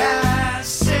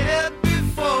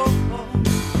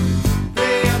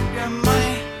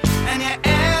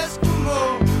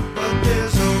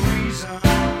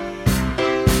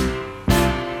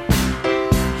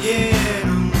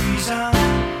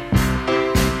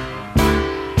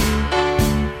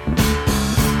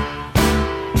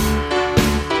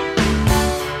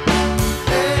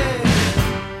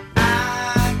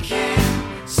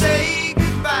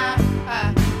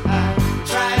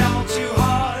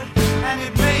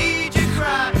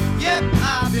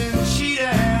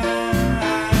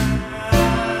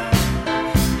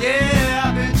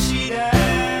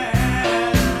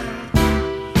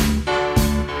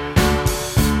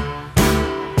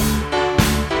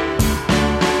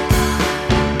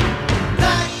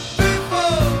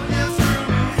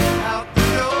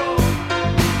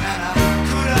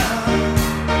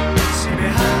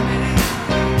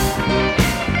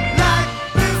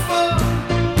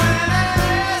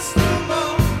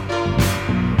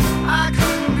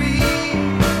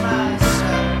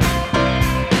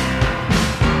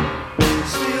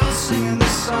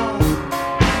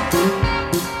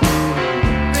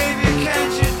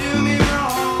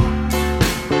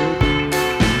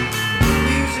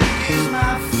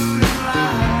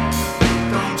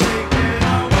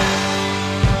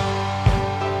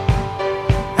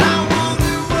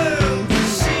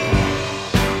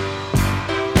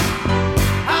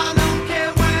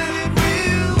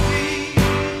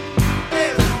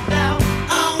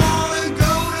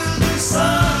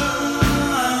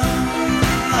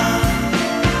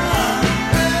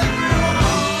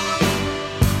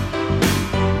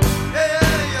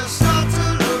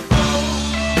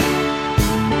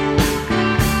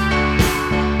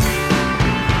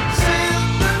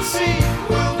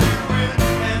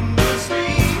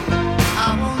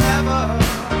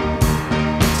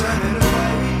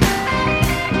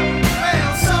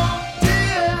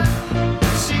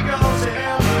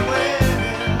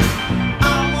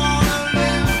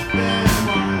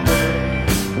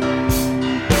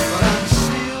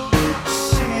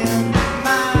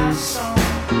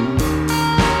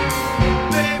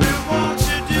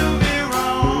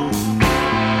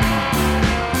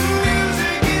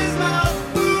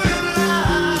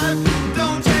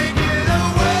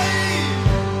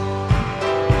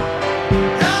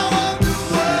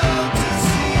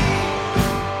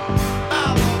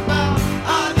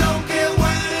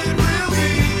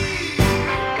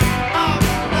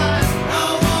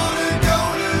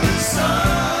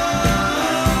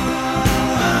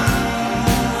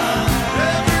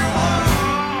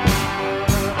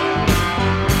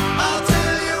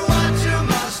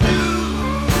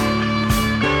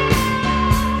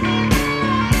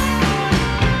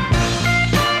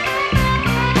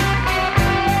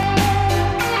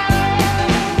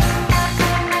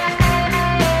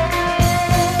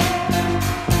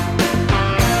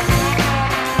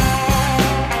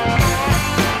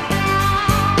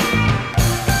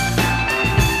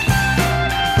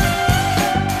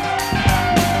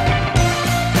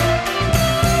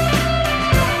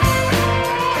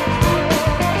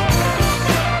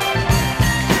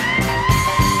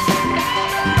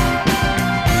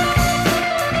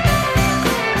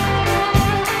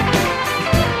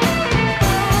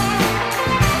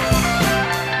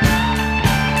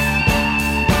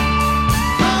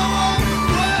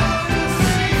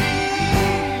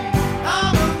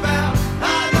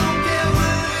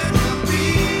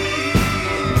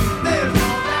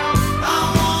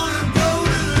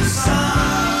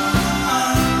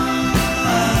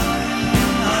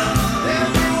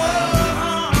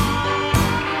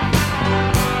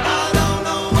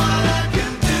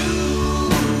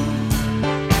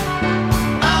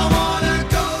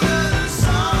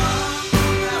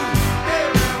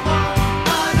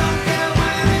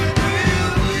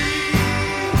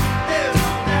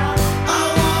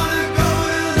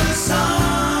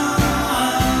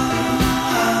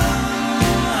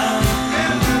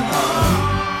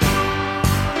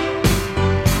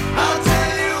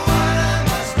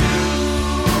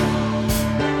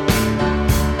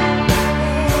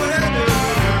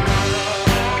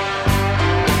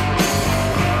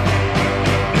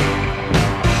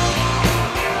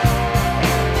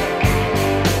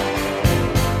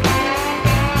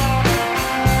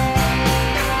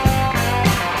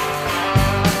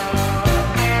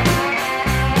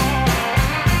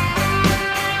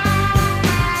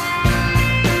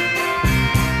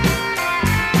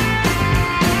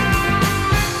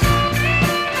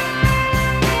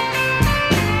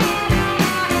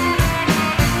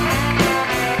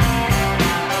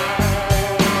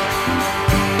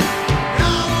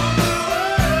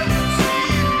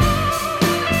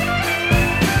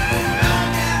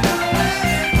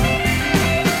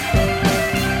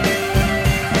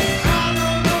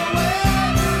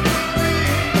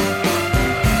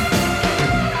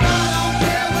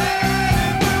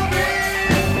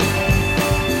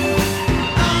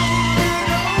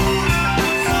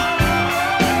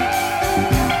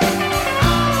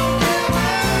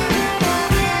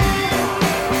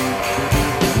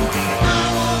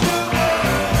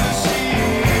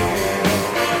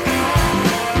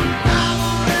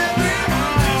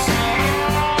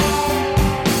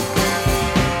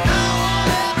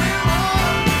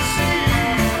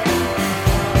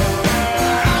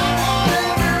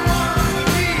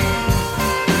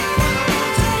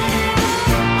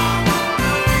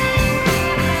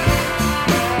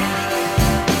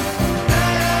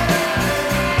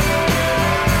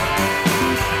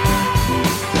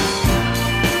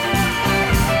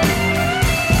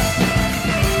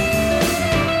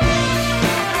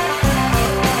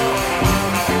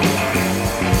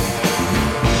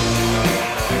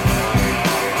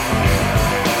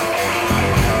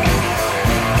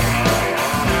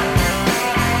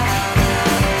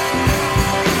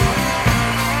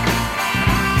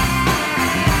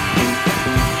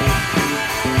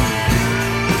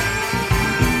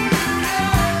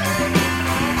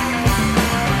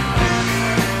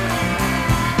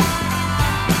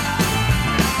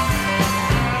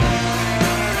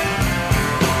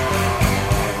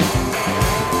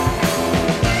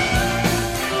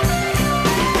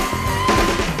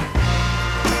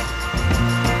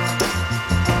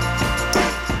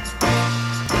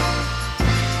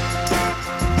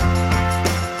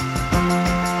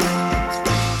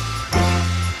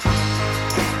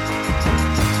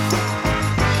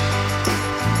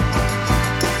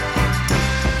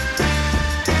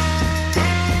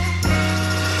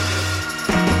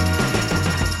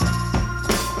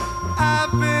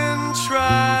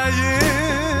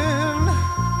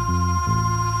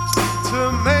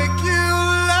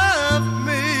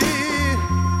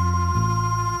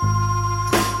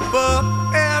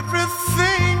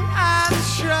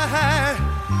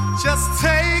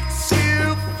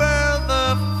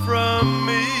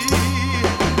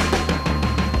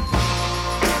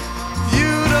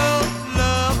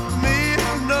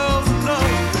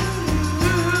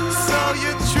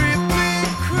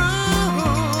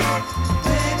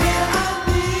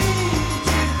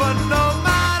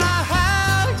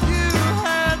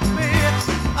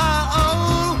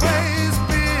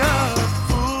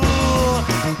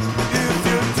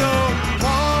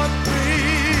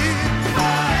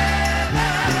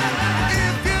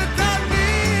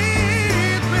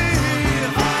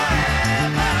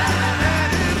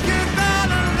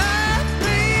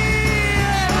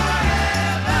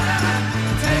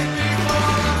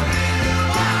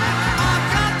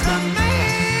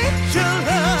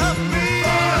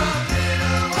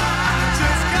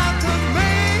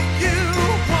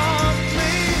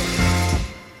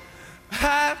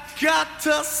I've got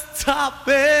to stop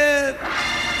it.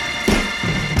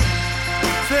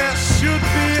 There should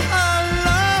be a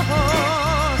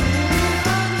law,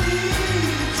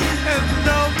 and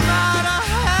no matter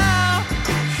how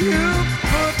you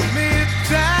put me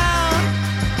down,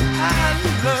 I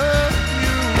love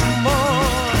you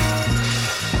more.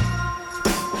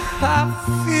 I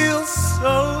feel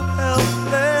so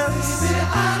helpless. Baby,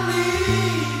 I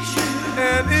need you,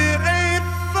 and it ain't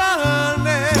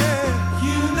funny.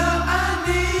 You know I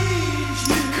need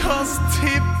you, 'cause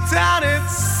deep down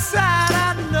inside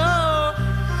I know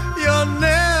you're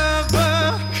never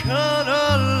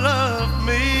gonna love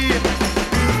me if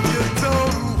you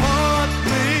don't want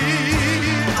me.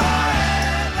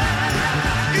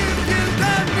 If you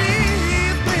don't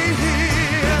need me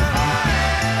here,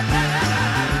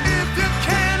 if you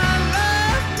cannot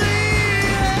love me,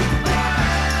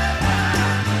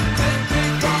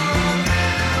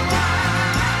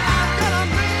 I'm gonna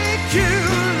make you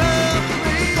love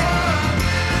me.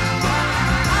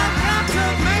 I've got to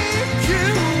make you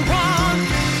want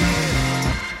me.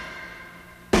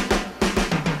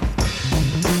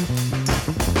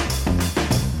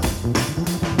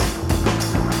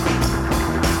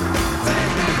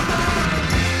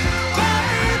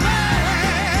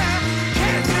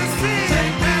 Can't you see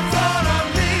that's all I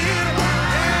need?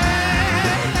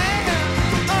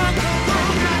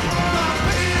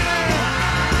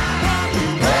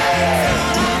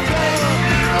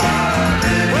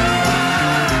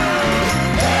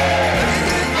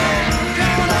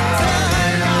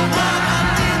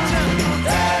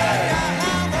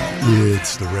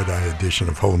 It's the Red Eye edition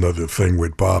of Whole Nother Thing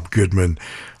with Bob Goodman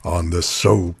on the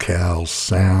SoCal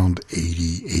Sound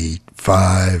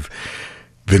 88.5.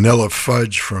 Vanilla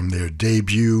Fudge from their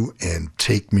debut and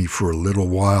Take Me for a Little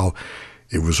While.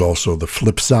 It was also the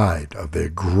flip side of their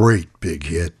great big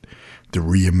hit, the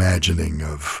reimagining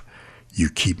of You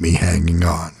Keep Me Hanging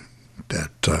On,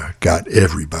 that got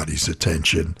everybody's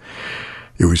attention.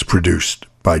 It was produced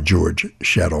by George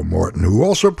Shadow Morton, who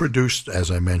also produced, as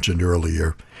I mentioned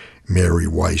earlier, Mary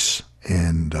Weiss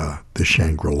and the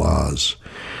Shangri-Las.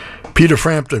 Peter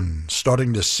Frampton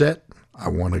starting the set, I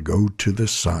Want to Go to the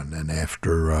Sun. And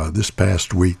after this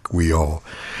past week, we all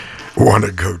want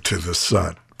to go to the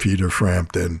sun. Peter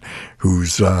Frampton,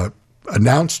 who's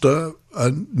announced a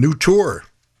new tour,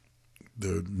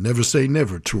 the Never Say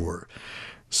Never tour.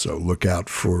 So look out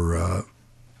for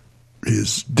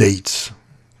his dates,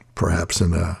 perhaps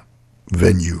in a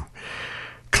venue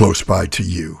close by to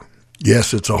you.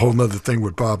 Yes, it's a whole nother thing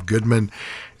with Bob Goodman,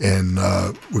 and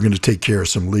we're going to take care of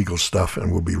some legal stuff,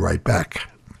 and we'll be right back.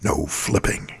 No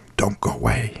flipping. Don't go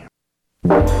away.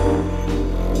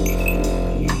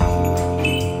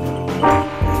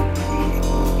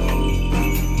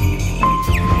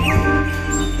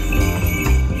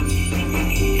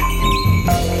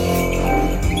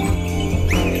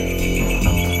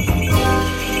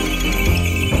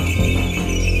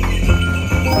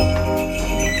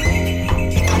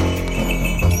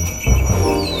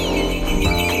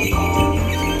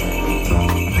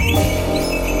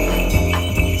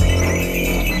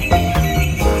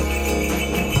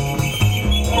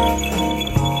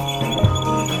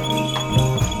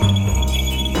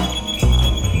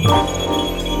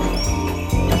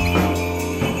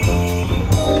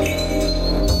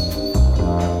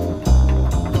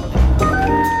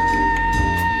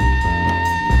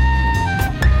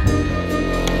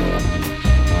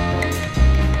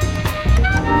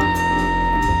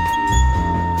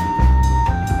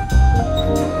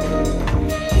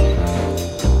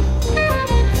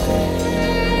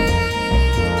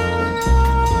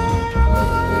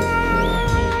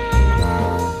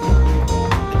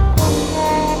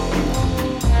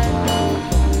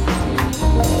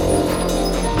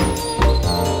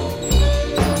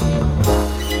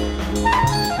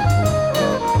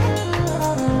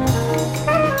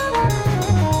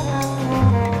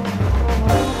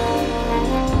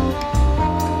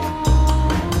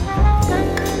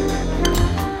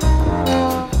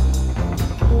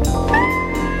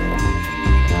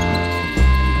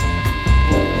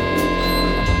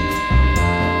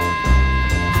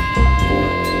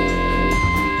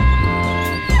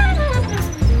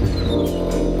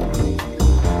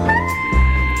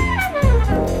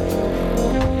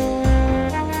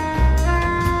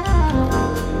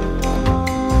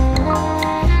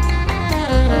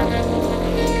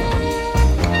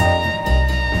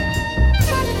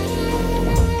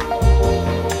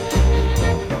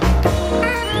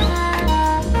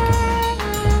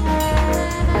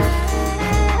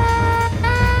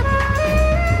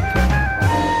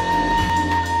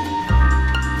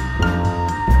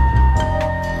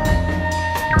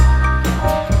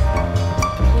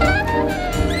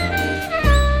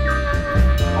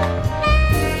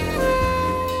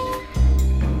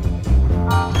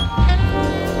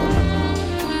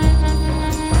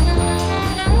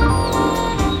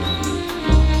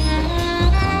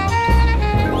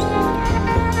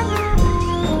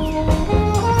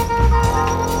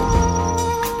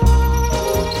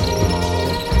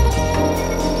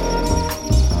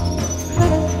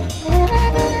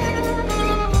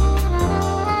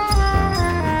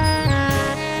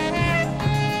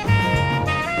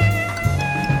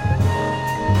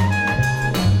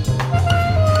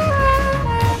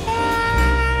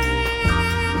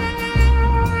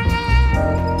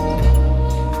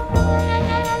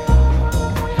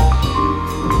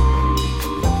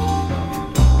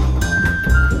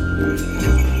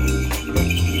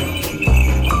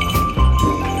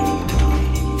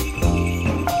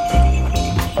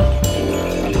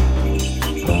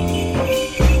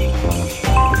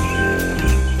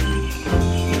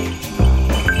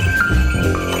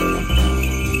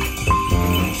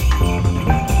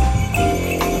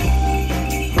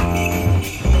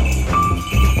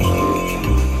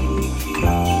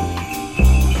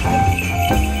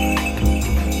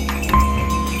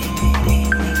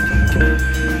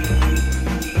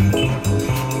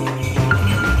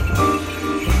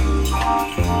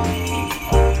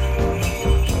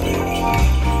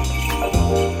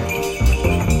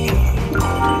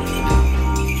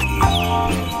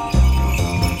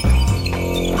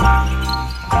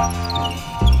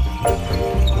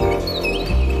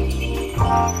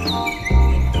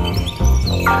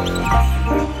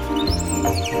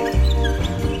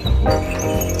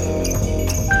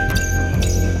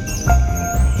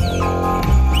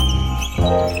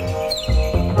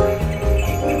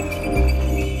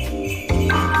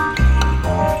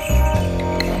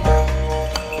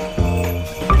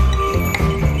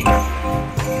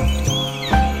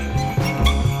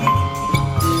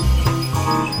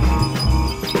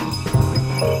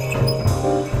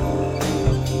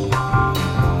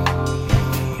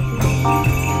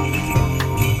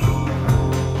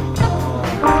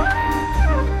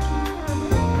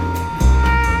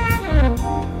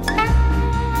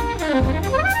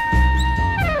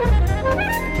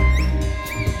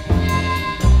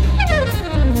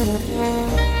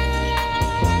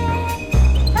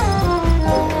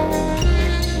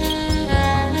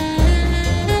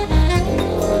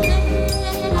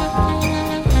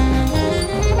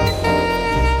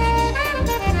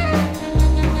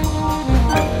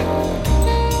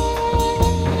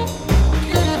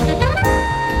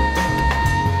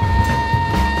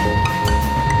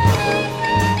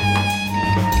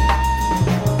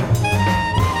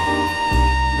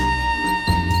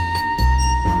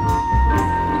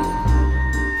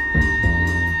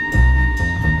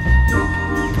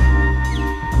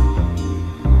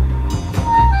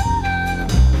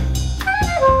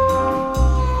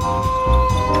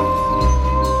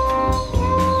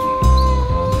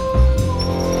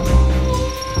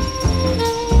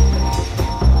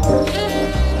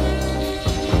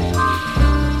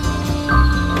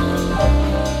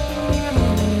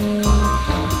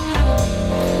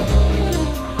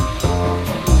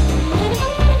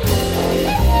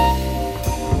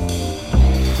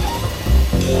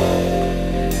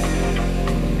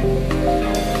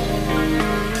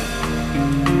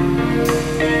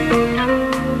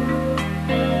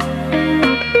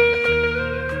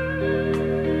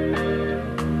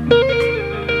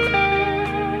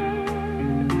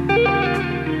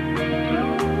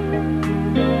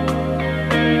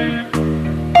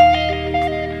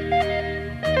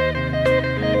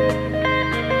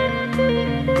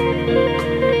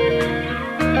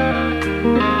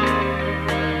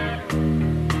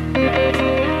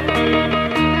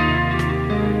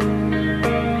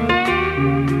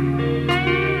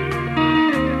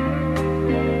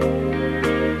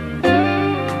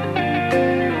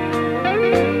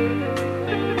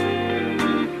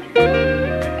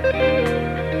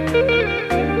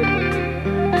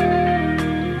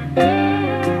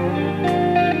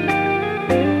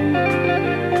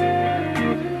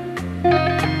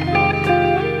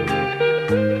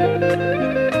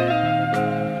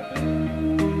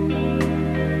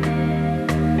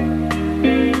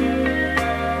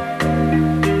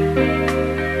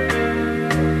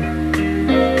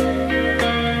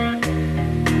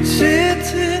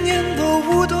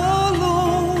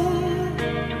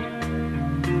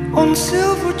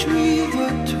 silver tree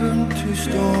that turned to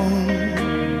stone,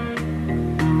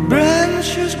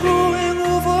 branches growing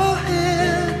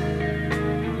overhead,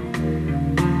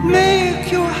 make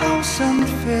your house and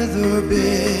feather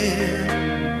bed.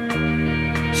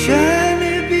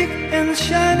 Shiny beak and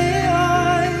shiny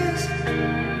eyes,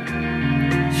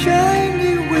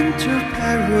 shiny winter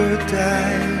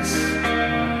paradise,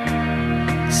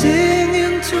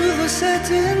 singing to the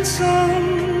setting sun,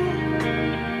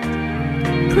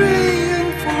 praying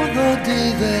for the day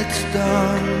that's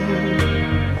done.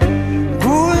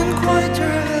 Growing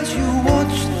quieter as you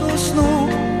watch the snow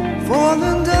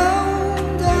falling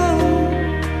down, down,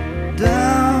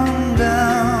 down,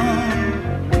 down.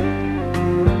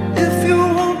 If you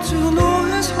want to know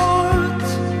his heart,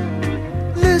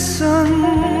 listen,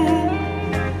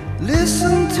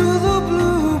 listen to the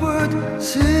bluebird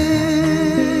sing.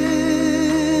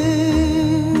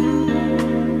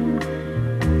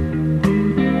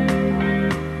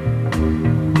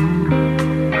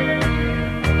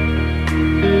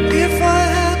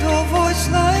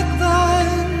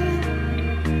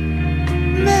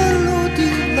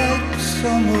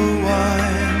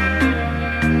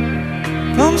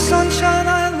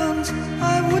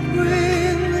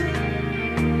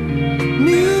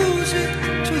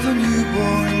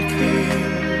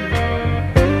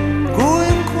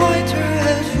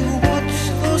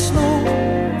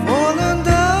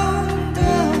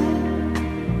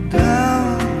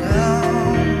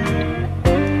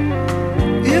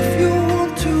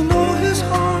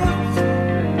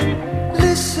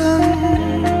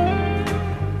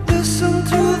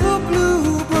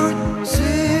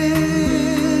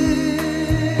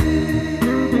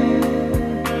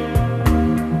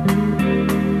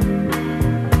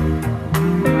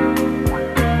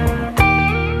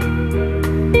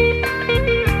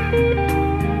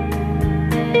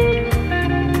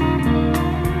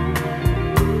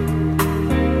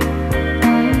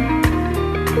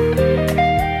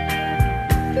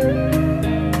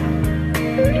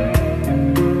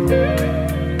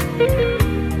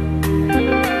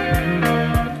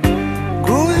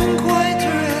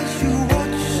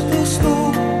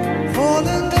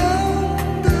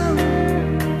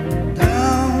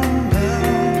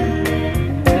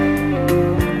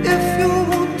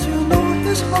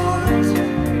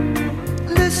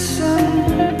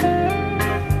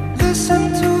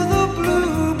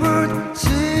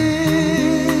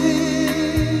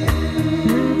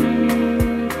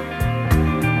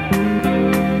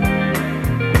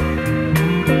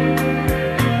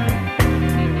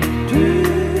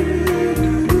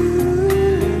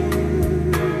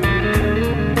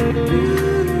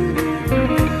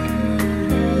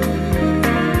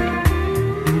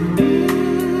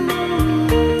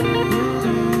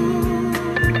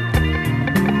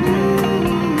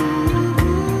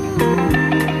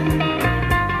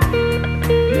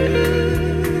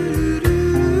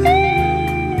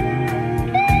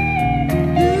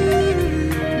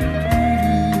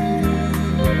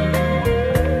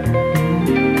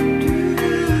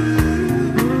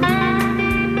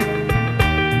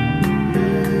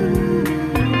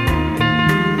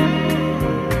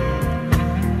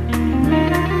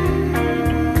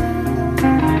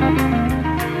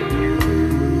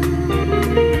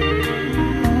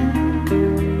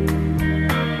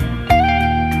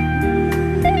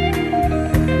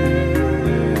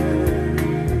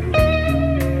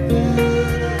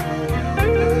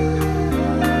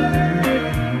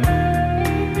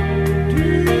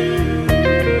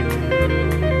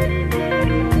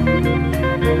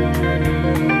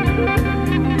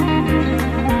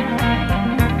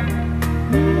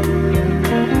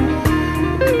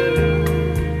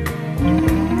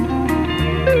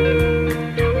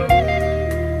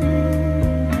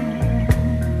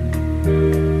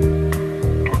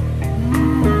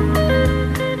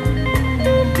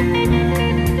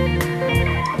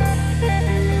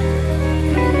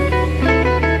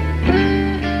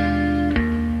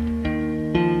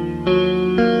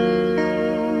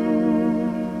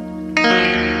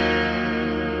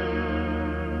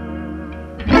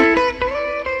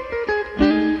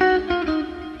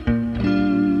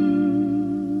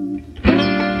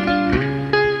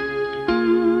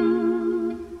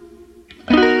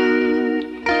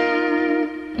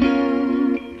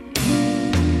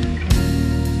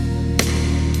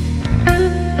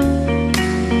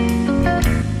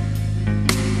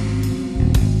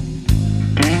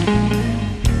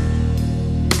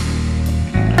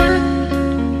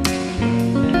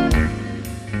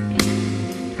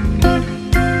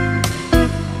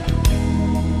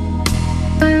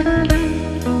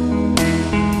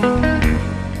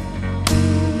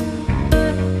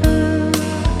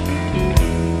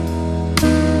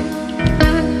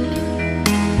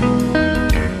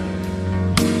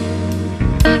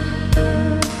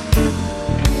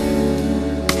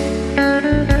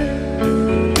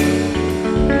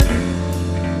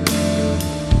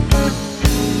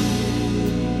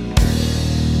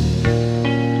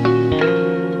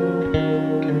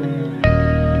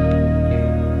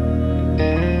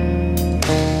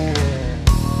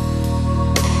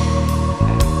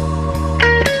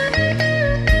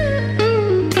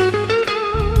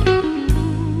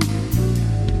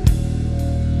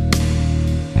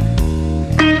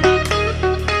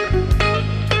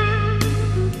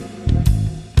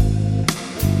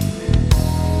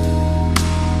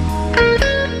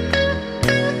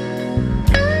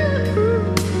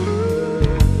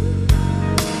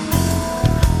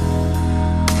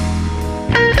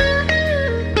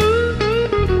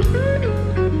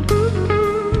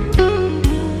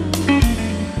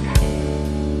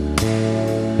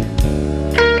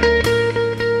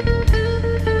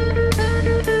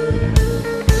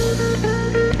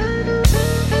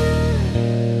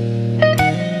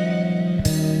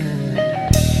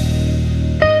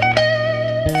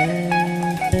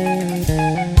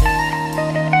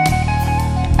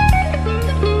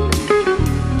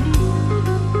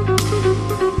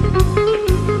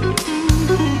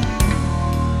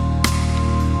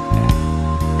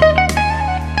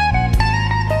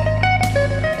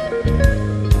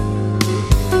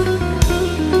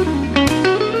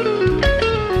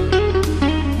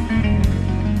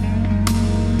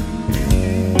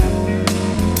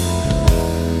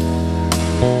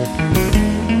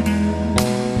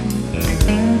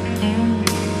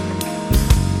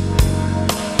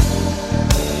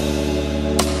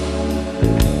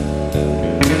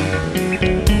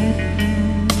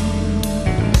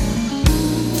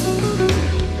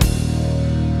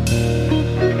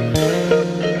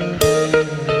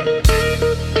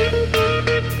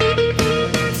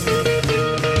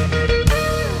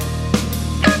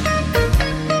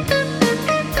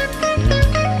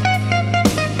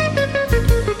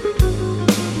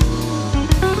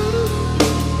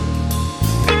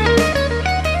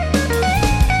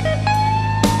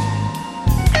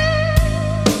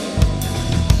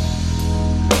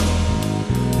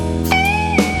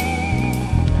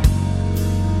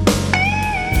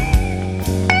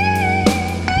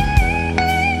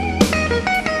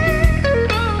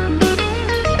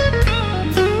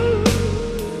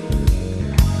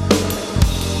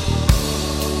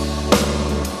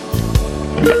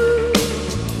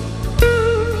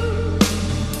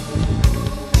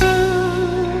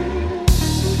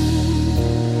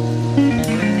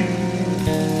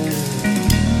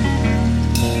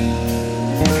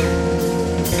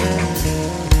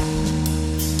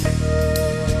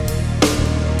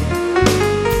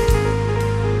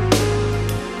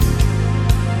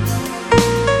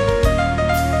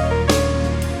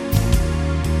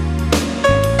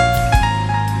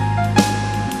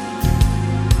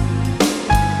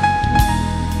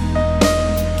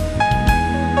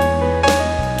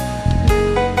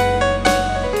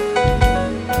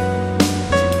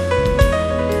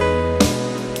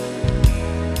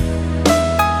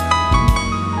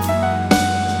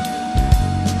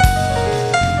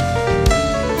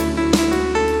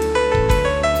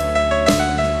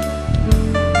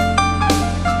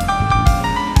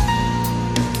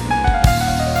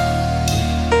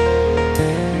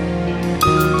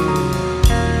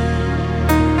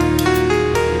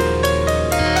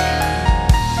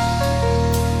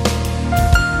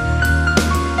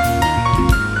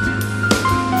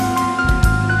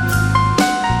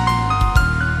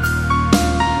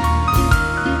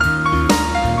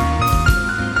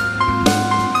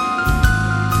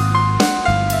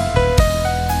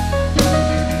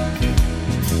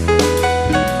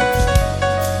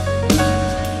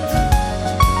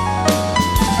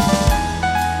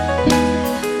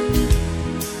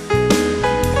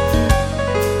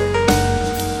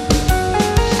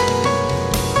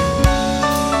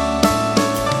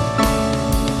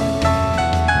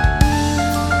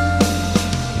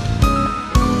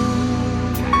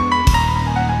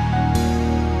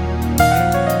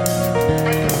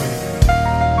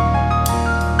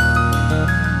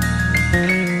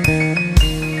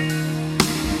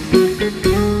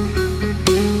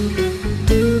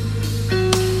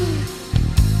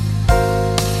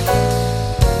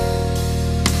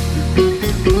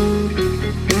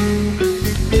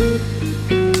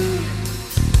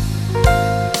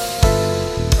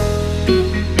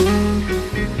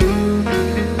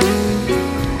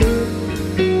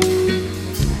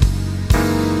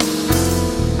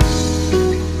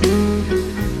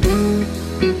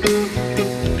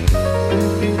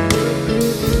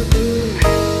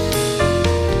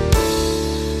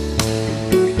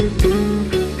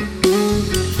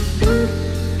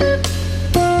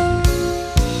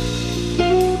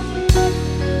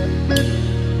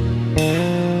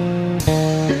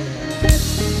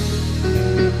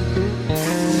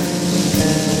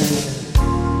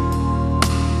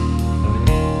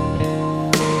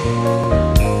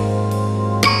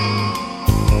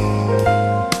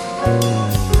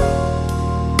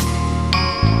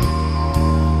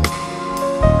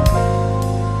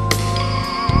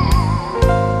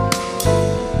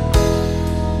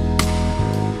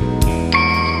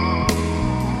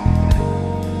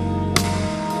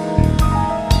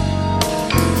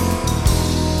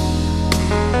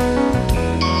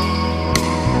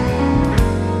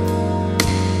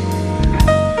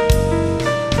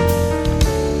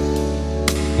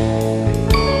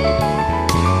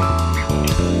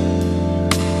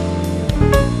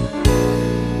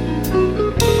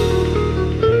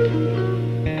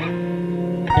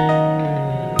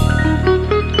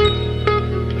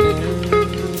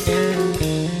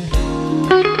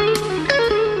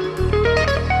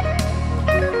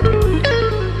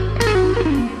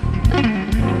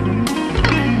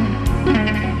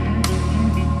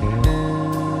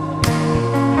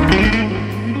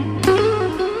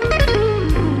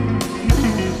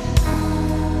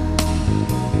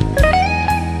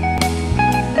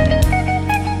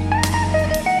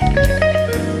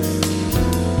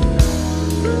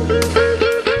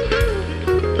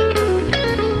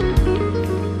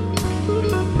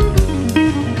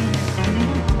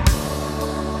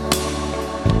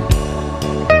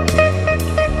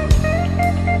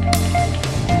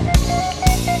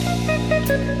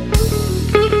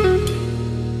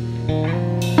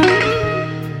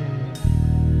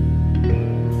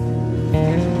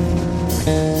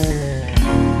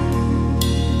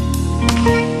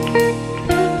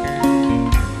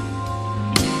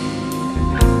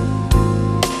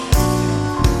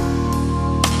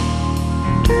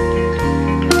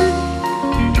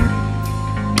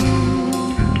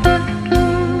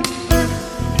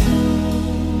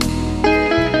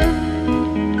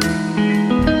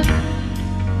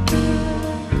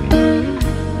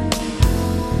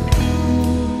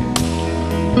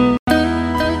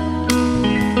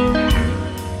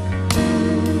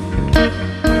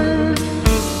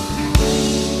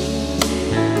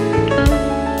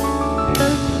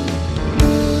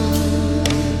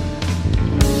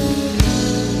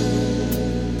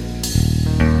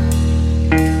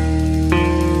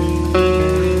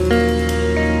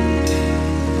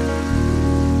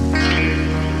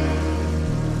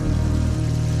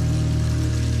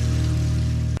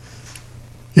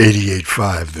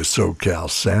 88.5, the SoCal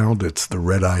Sound. It's the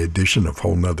Red Eye edition of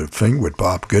Whole Nother Thing with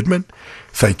Bob Goodman.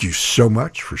 Thank you so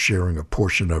much for sharing a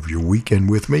portion of your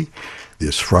weekend with me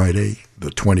this Friday,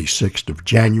 the 26th of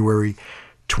January,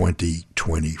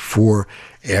 2024.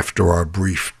 After our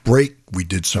brief break, we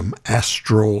did some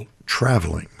astral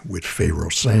traveling with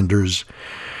Pharoah Sanders,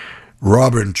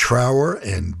 Robin Trower,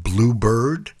 and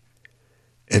Bluebird,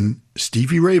 and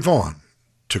Stevie Ray Vaughn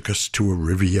took us to a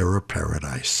Riviera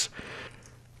paradise.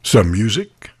 Some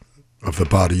music of the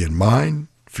body and mind,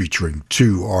 featuring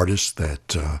two artists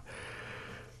that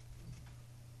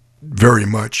very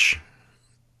much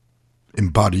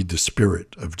embodied the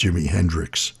spirit of Jimi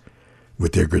Hendrix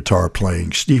with their guitar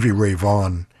playing, Stevie Ray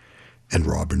Vaughn and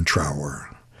Robin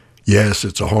Trower. Yes,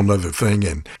 it's a whole nother thing,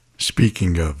 and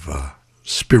speaking of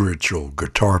spiritual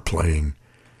guitar playing,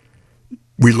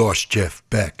 we lost Jeff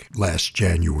Beck last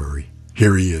January.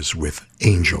 Here he is with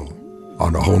Angel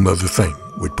on A Whole Nother Thing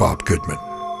with Bob Goodman.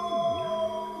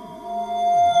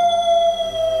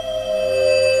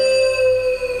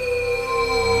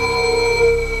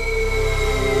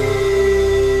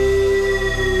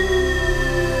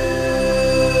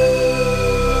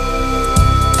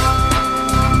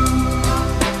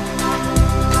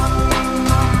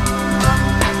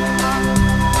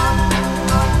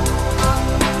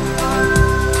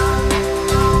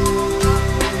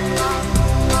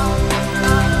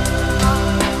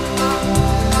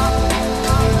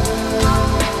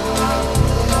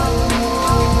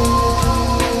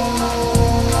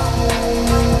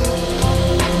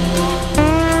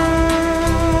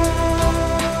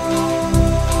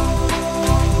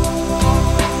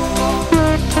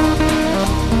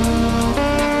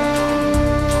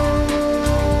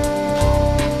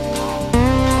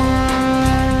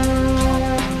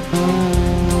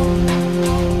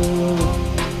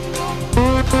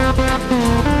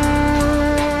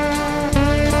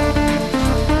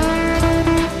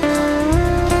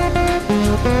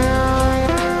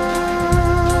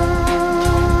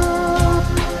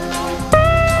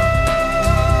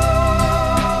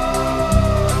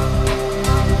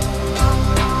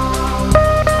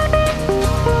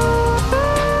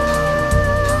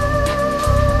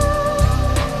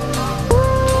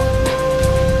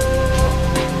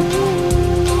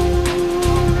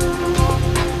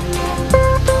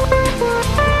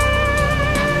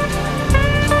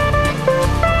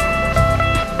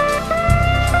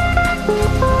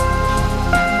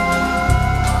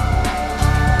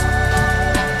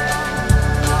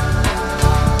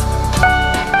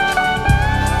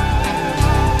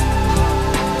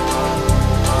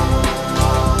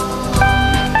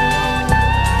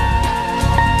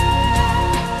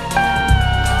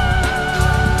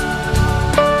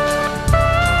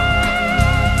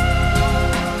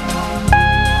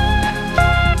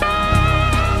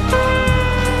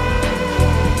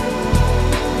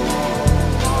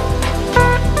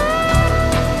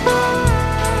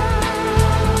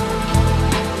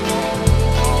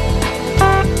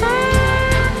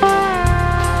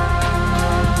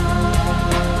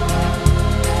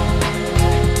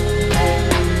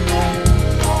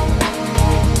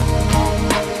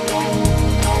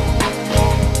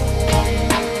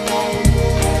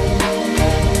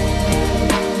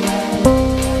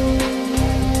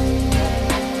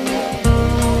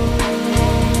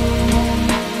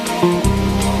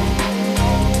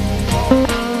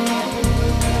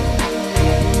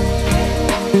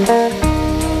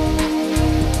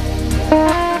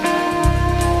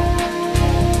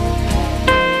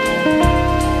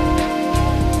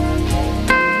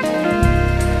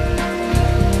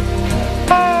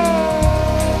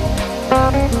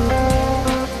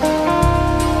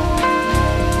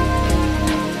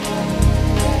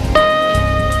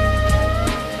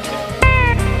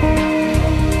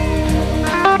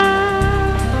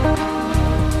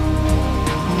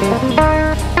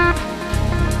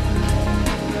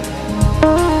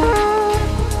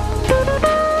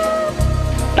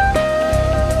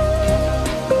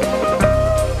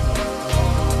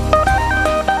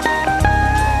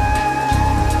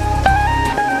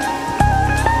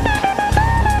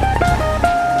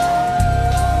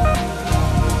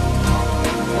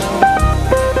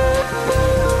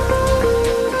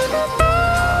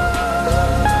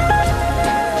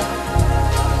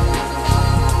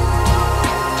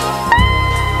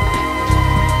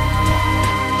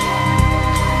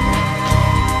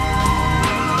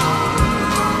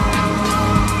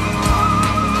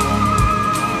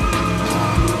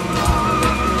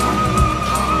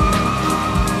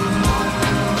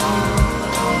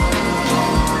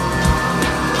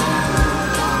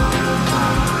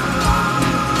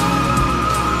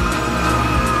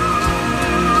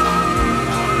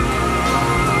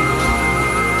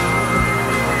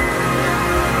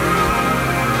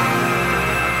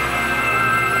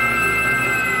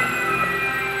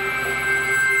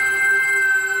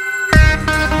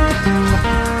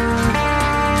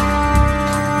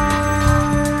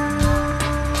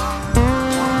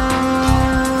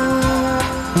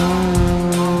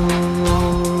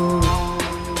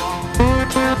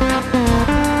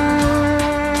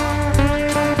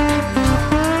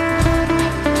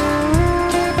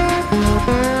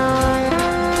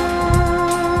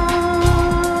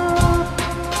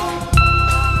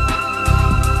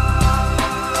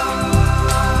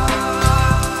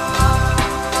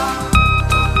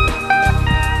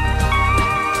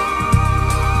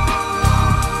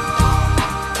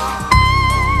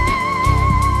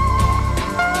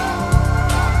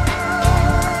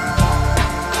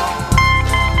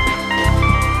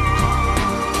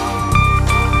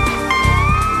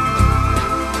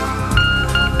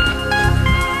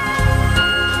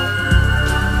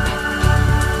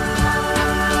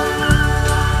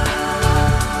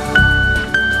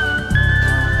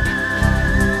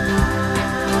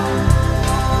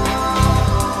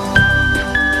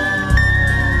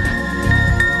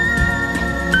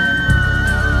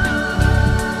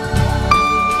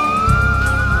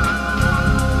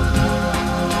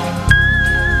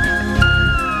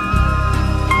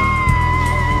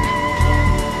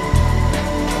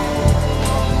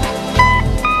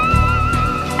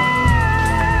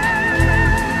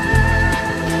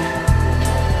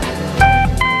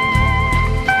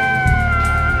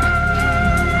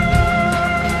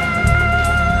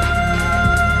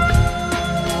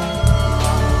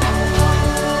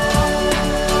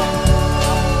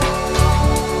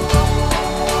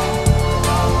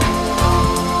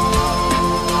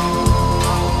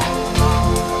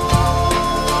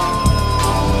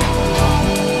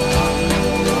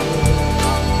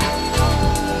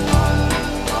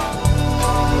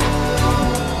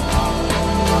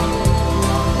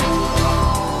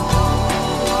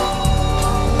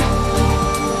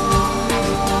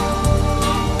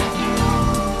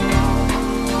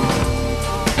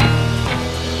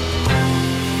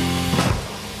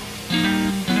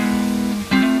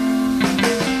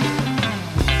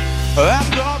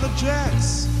 After all the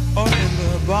jacks are in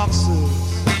their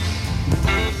boxes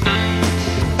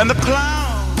and the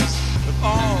clowns have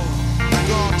all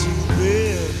gone to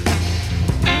bed,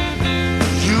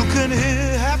 you can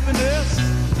hear happiness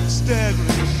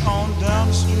staggering on down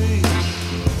the street.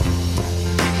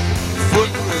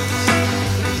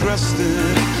 Footprints dressed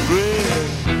in red,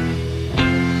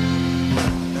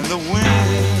 and the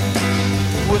wind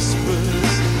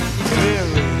whispers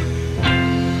very.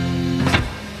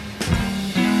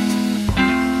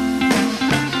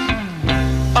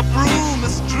 A broom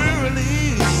is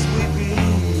drearily sweeping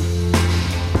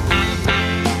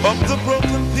up the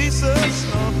broken pieces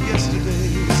of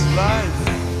yesterday's life.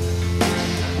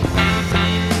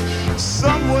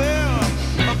 Somewhere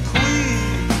a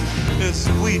queen is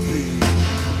weeping.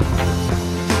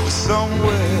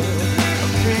 Somewhere a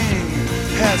king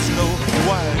has no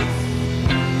wife.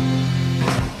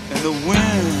 And the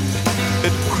wind,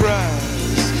 it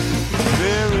cries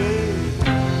very.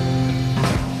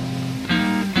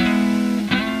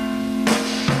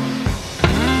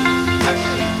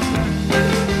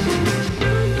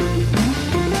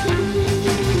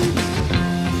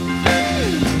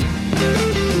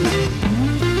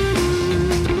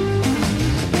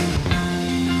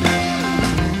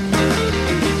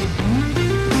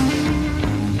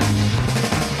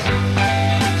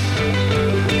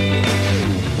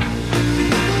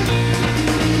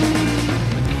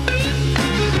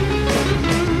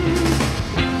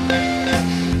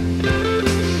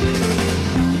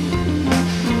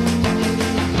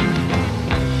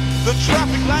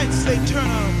 They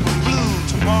turn blue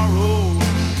tomorrow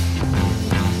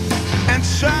and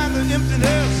shine the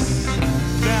emptiness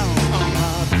down on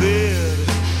my bed.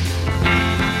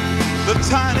 The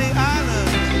tiny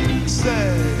island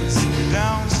sags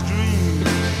downstream,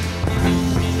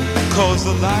 'cause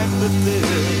the life that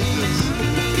lives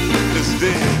is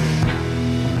dead.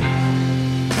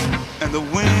 And the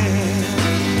wind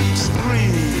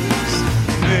screams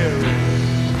merry.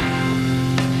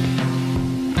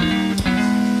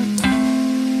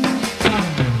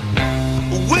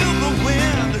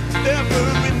 Ever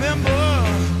remember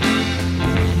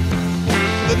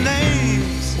the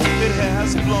names it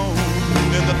has blown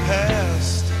in the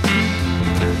past?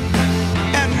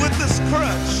 And with this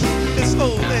crutch, its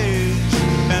old age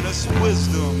and its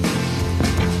wisdom,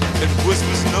 it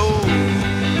whispers, no,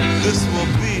 this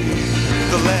will be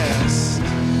the last.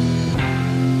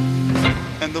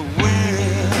 And the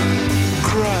wind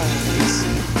cries,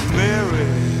 Mary.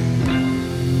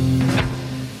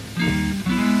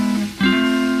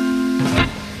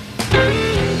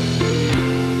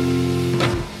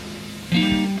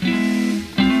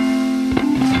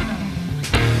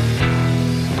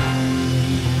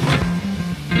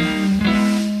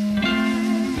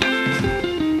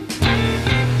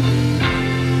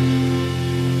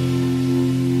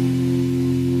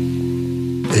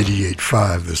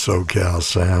 88.5, the SoCal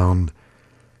sound.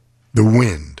 The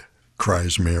Wind,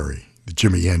 Cries Mary, the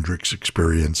Jimi Hendrix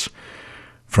Experience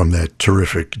from that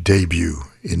terrific debut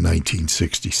in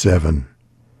 1967.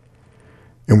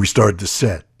 And we started the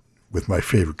set with my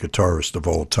favorite guitarist of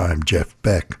all time, Jeff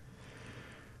Beck.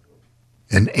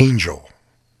 An Angel,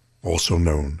 also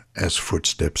known as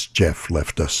Footsteps. Jeff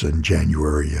left us in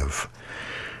January of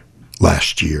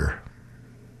last year.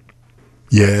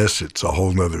 Yes, it's a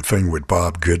whole nother thing with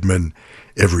Bob Goodman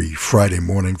every Friday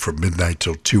morning from midnight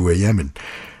till 2 a.m. And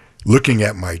looking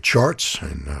at my charts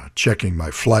and checking my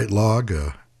flight log,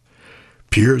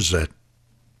 appears that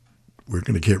we're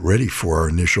going to get ready for our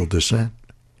initial descent.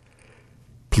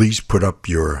 Please put up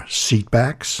your seat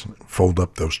backs, fold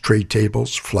up those tray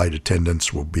tables. Flight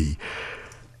attendants will be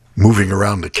moving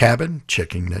around the cabin,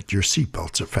 checking that your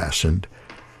seatbelts are fastened.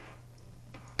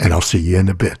 And I'll see you in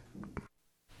a bit.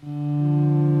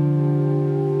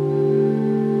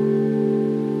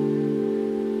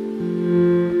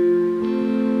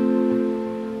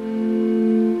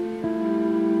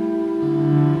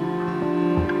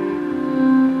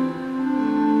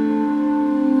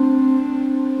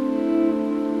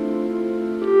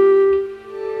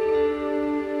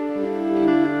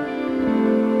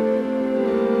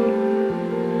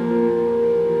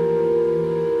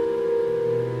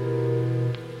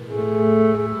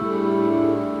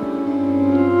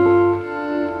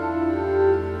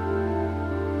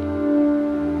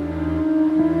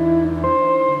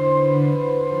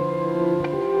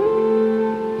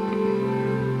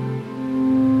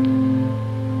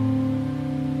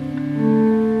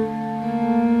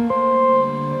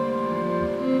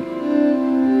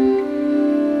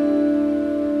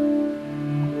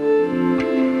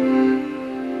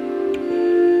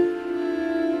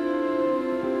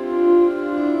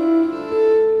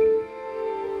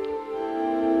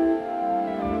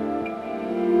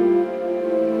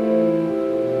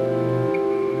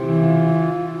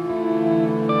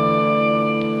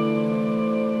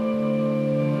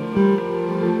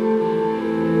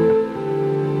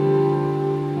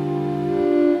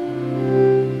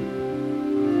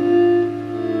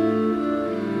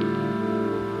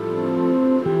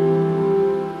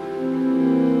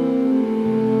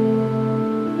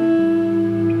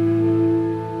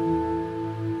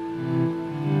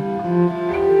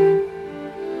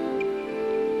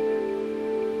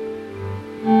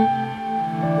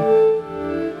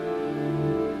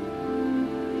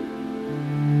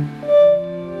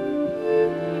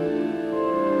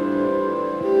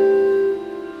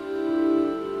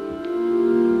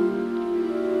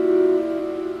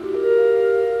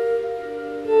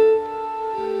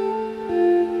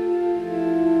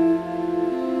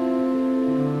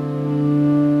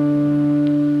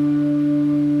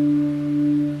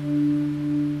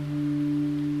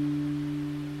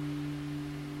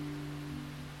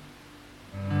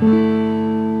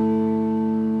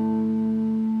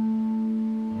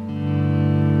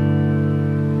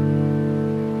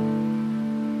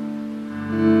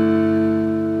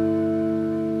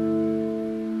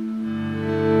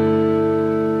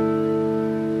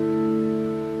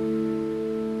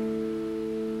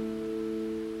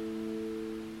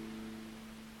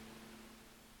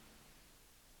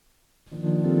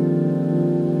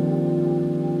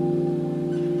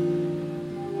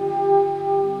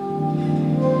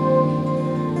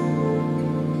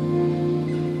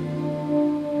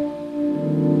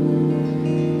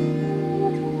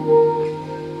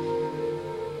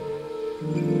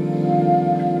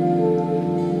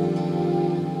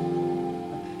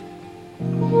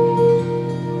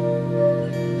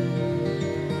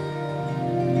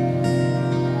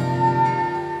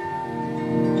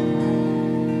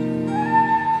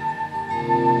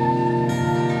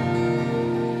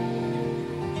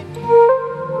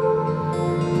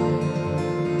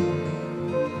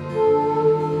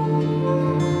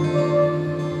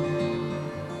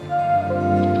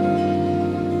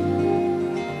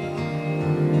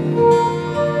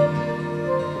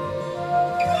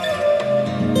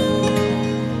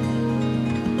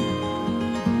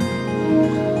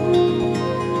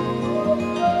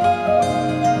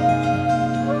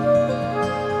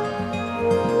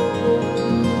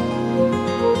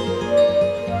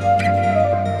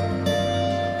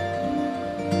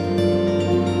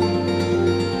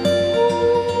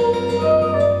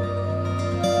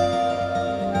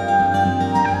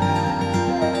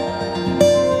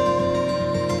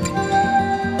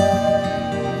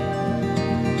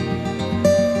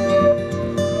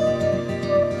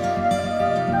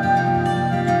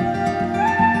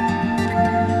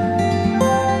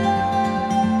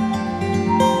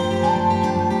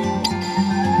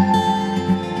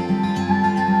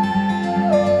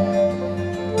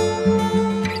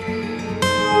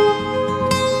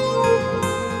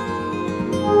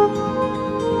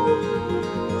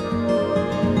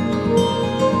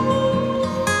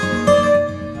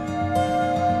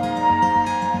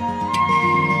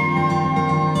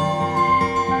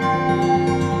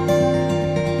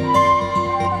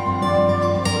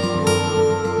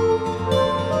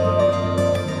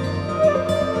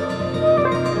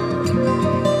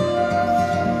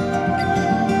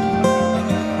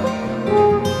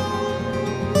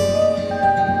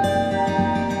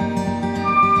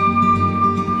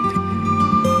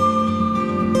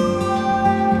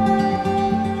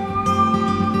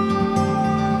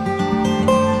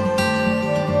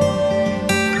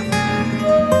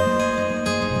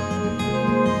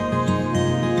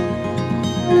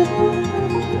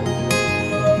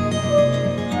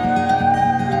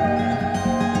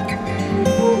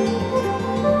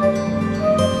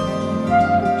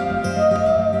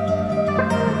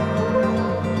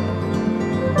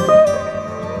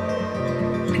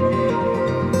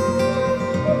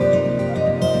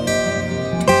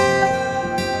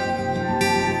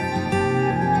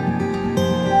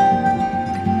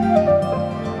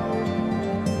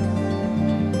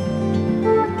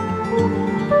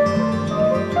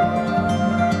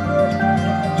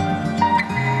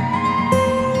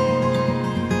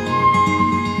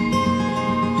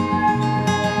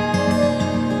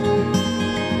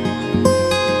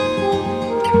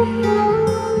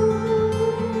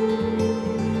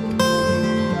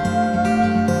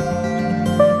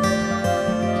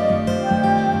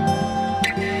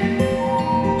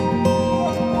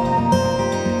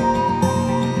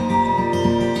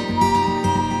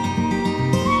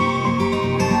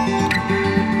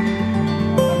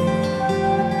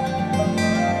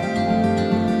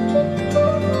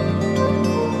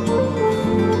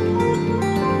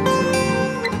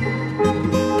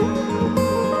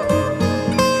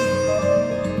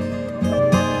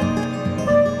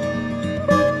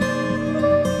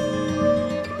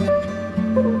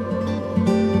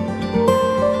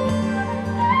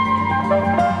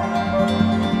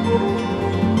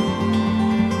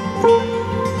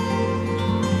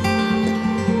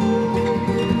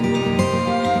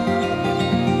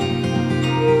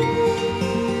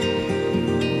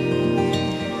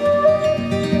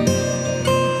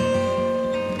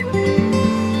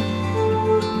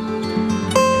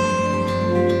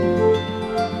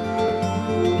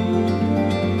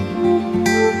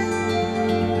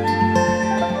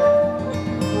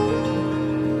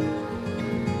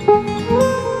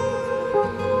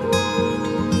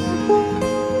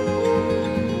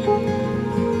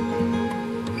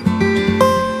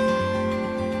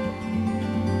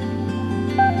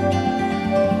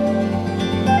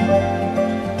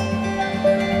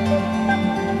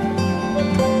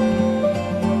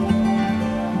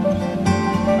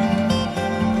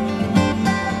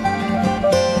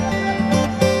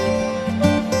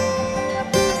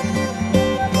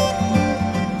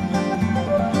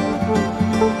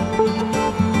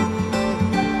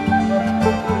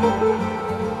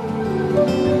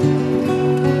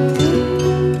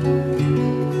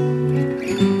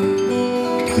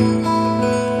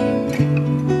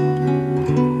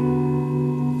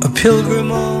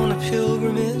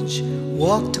 Fudge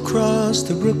walked across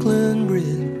the Brooklyn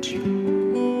Bridge,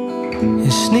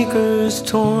 his sneakers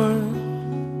torn,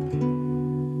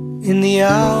 in the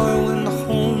hour when the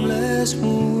homeless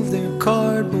move their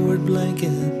cardboard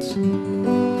blankets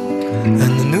and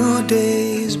the new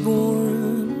day's born.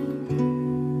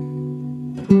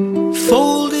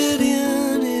 Folded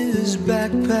in his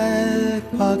backpack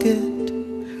pocket,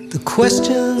 the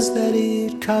questions that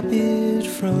he'd copied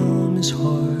from his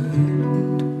heart.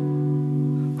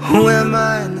 Who am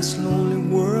I in this lonely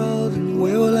world, and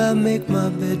where will I make my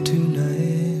bed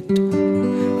tonight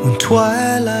when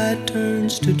twilight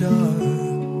turns to dark?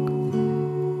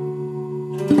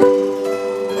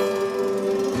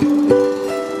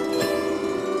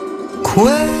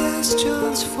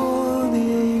 Questions for the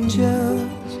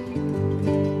angels.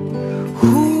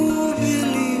 Who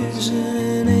believes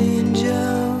in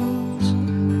angels?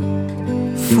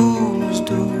 Fools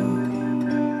do.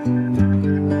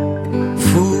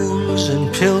 Fools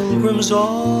and pilgrims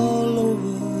all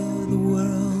over the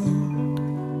world.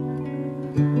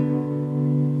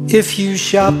 If you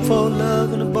shop for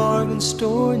love in a bargain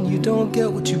store and you don't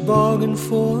get what you bargained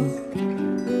for,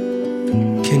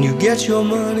 can you get your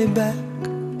money back?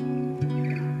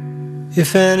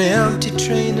 If an empty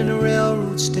train in a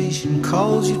railroad station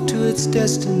calls you to its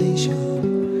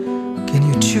destination, can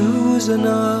you choose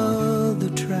another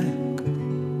track?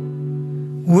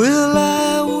 Will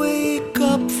I wake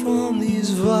up from these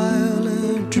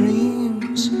violent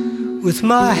dreams with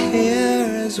my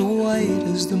hair as white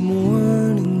as the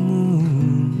morning moon?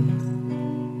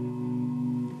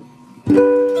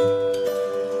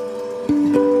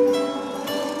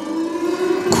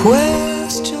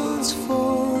 Questions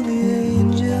for the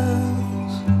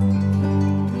angels.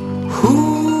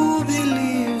 Who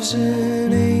believes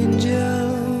in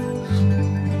angels?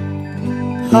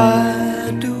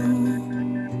 I do.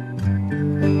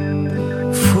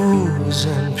 Fools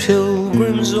and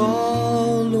pilgrims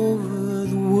all over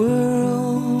the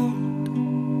world.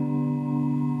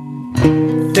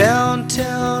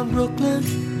 Downtown Brooklyn,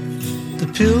 the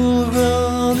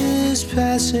pilgrim is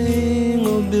passing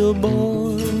a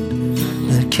billboard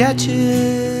that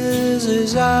catches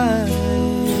his eye.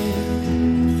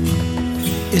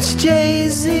 It's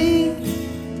Jay-Z.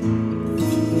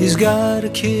 He's got a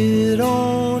kid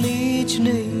on each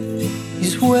knee.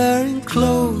 He's wearing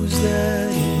clothes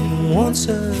that he wants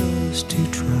us to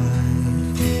try.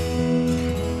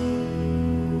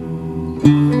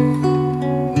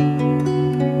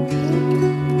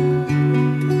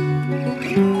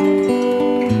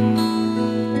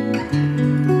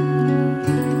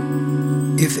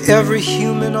 If every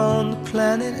human on the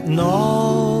planet and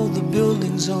all the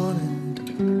buildings on it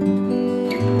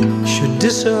should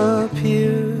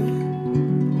disappear,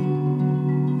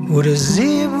 would a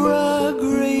zebra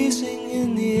grazing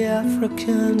in the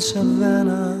African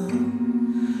savannah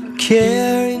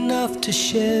care enough to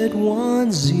shed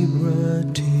one zebra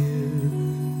tear?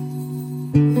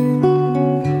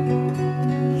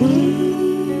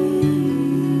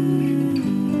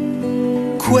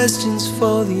 Questions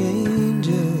for the angels.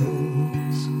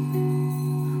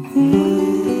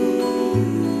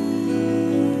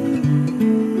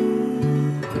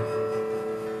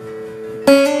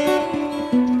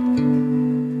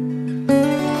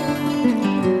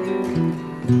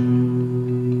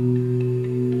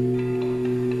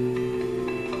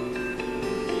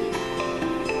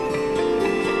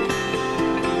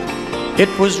 It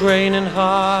was raining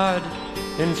hard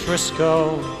in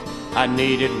Frisco. I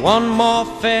needed one more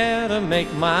fare to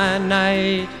make my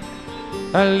night.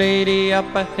 A lady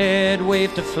up ahead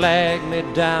waved to flag me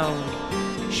down.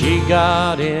 She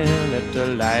got in at the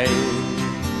light.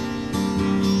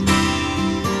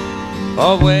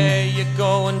 Oh, where you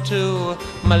going to,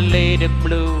 my lady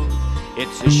blue?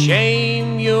 It's a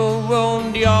shame you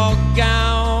ruined your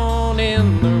gown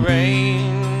in the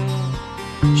rain.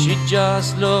 She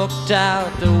just looked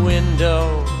out the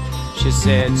window. She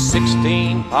said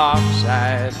 16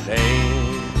 Parkside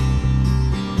Lane.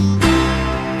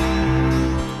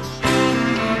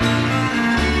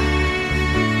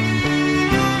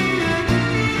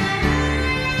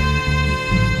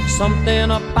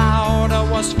 Something about her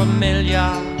was familiar.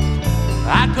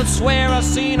 I could swear I'd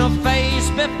seen her face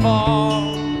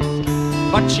before.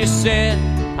 But she said,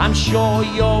 I'm sure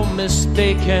you're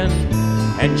mistaken.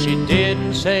 And she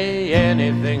didn't say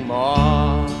anything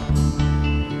more.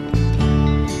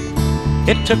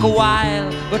 It took a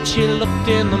while, but she looked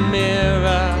in the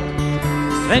mirror.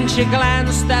 Then she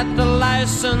glanced at the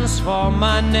license for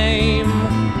my name.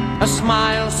 A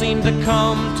smile seemed to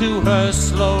come to her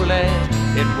slowly.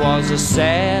 It was a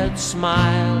sad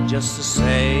smile just the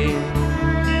same.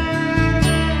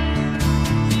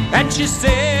 And she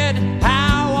said,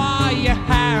 how are you,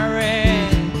 Harry?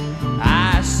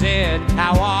 I said,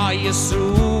 how are you,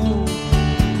 Sue?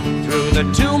 Through the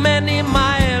too many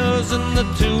miles and the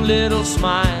too little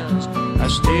smiles, I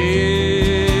still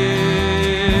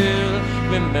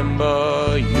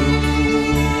remember you.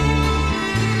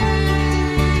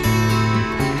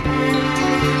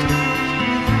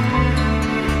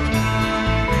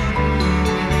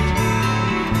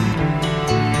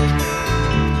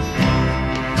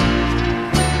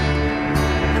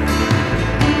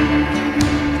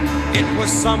 It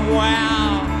was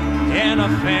somewhere in a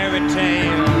fairy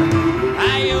tale.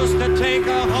 I used to take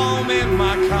her home in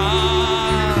my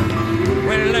car.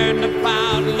 We learned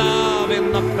about love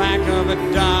in the back of a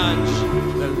Dodge.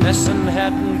 The lesson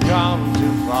hadn't gone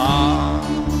too far.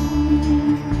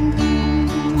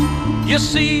 You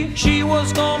see, she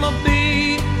was gonna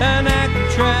be an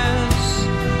actress,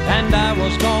 and I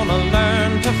was gonna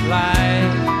learn to fly.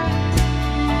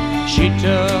 She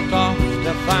took off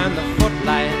to find the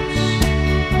footlights,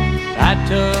 I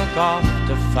took off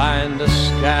to find the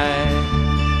sky.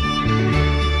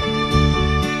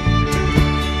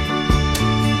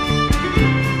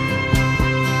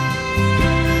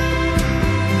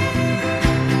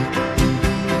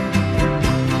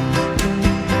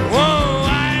 Whoa,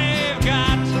 I've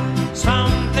got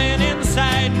something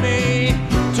inside me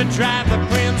to drive the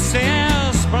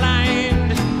princess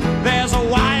blind. There's a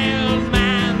wild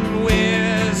man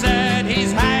wizard,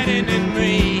 he's hiding in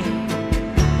me,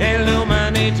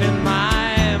 illuminating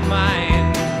my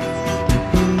mind.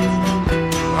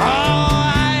 Oh,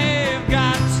 I've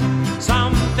got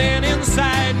something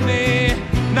inside me,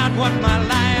 not what my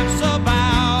life's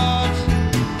about,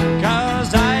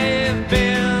 'cause I've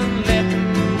been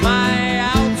letting my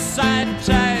outside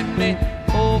tide me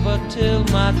over till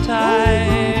my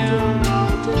time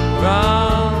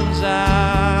runs out.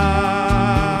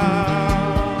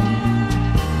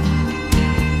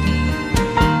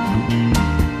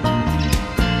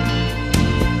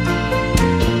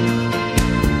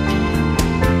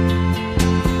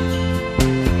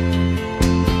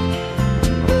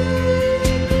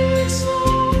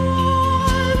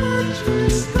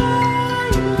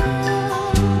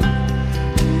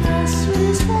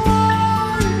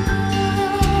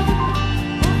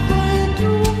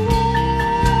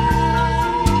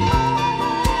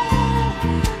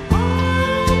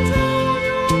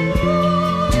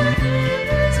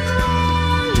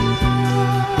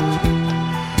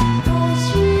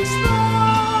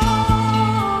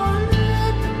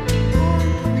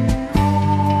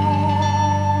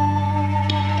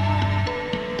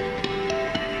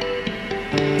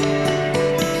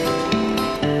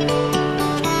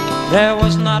 There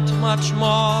was not much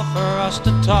more for us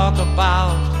to talk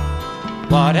about.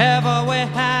 Whatever we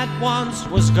had once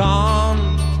was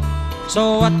gone.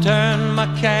 So I turned my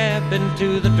cab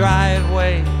into the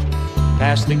driveway,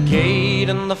 past the gate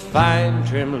and the fine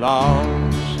trim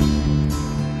lawns.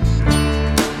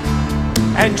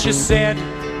 And she said,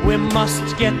 we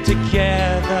must get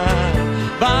together,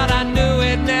 but I knew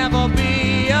it'd never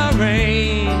be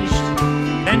arranged.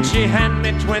 And she handed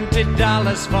me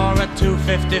 $20 for a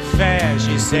 $2.50 fare.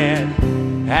 She said,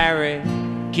 Harry,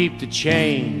 keep the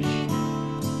change.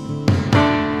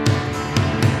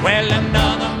 Well,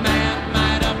 another man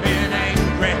might have been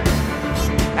angry,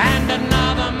 and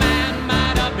another man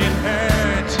might have been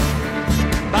hurt,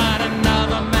 but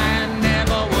another man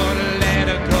never would have let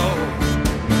her go.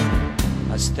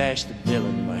 I stashed the bill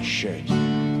in my shirt,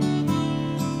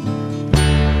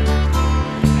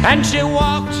 and she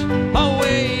walked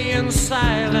away in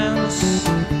silence.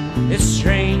 It's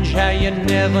strange how you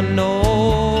never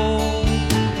know,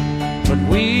 but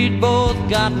we'd both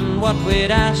gotten what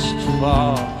we'd asked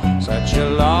for such a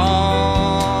long,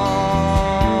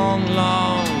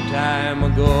 long time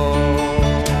ago.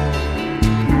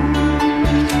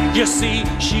 You see,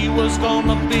 she was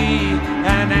gonna be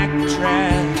an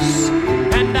actress,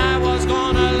 and I was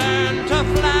gonna learn to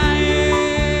fly.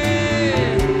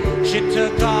 She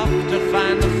took off to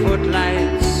find the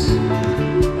footlights,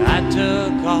 I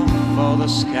took off for the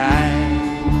sky.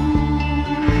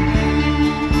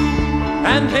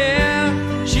 And here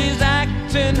she's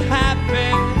acting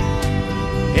happy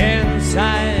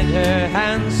inside her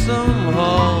handsome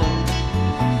home,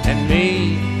 and me,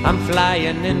 I'm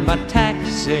flying in my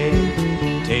taxi,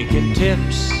 taking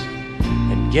tips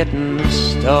and getting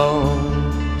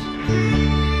stoned.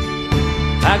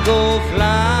 I go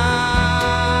flying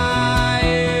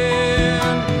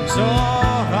so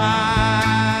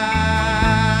high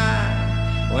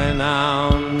when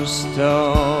I'm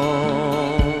stoned.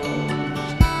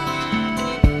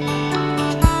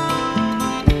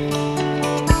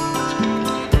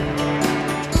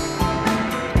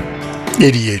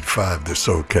 88.5 the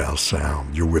SoCal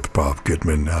Sound. You're with Bob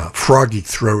Goodman. Froggy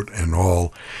throat and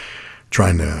all.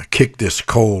 Trying to kick this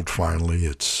cold finally.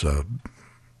 It's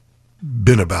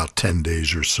been about 10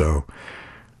 days or so.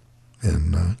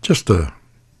 And just a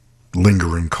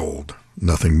lingering cold.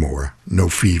 Nothing more. No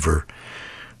fever.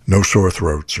 No sore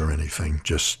throats or anything.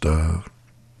 Just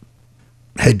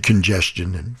head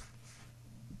congestion and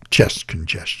chest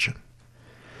congestion.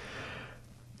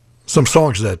 Some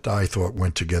songs that I thought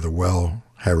went together well.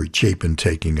 Harry Chapin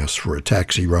taking us for a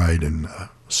taxi ride in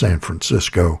San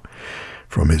Francisco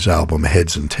from his album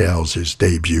Heads and Tails, his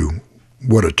debut.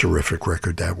 What a terrific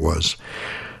record that was.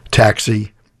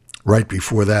 Taxi. Right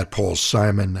before that, Paul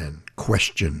Simon and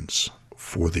Questions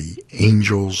for the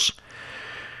Angels.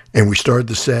 And we started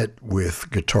the set with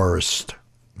guitarist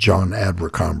John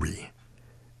Abercrombie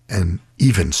and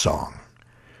Evensong.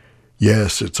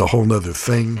 Yes, it's a whole nother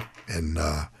thing, and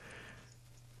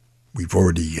we've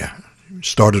already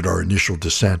started our initial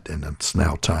descent, and it's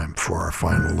now time for our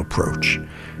final approach.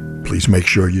 Please make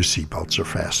sure your seatbelts are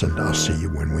fastened. I'll see you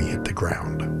when we hit the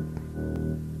ground.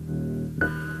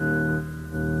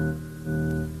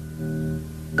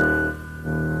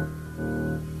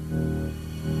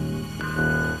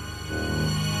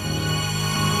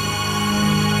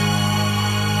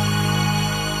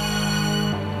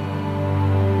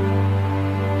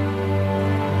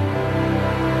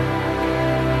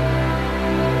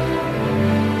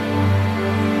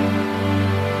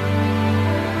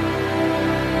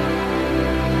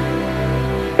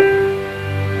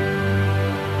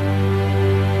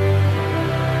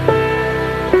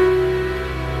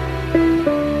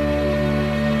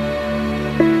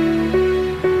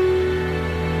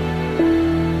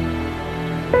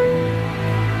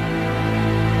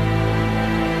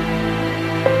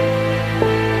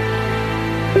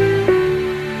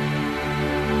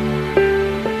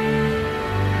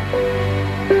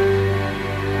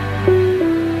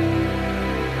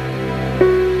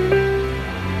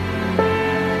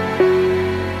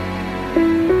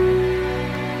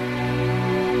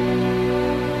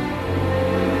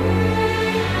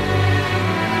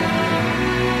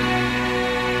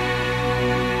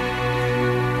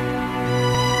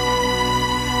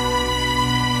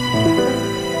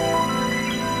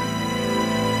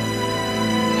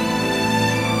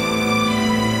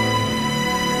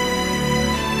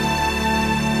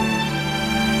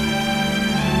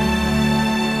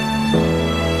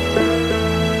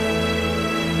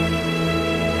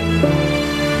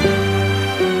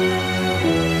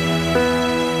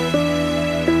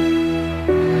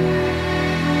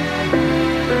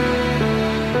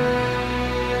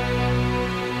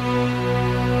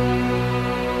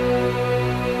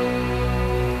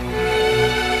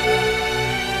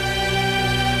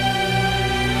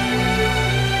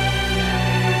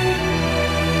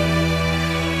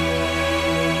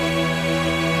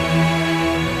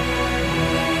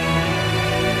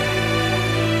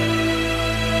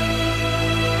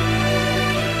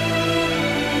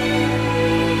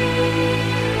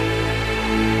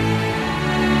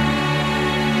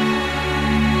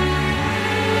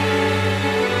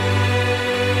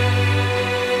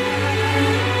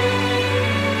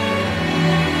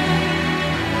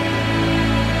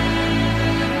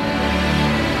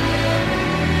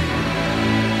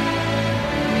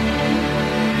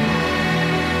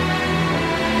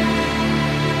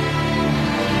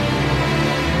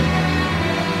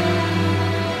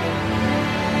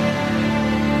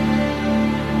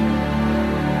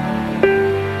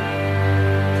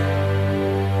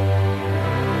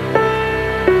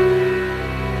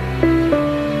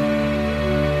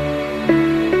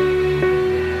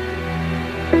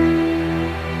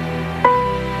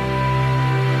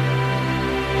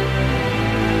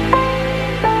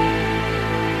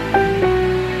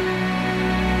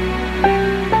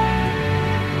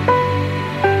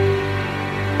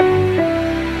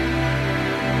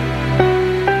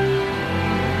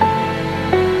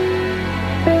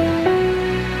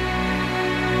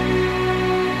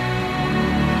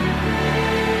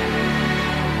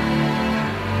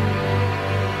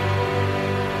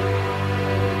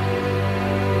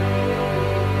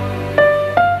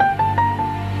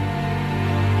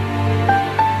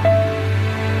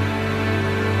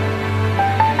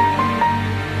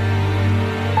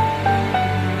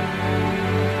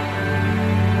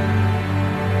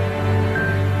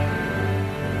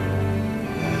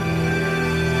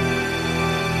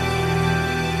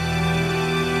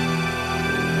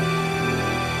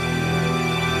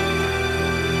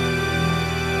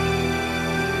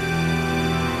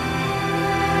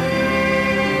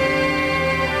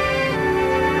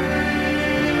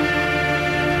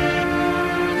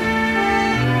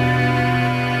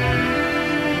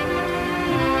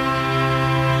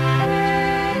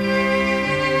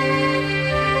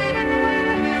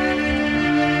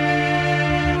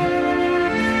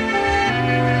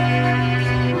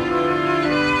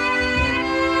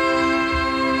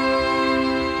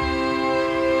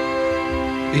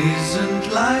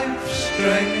 Isn't life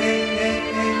strange?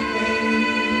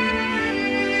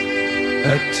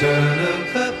 A turn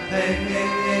of the page.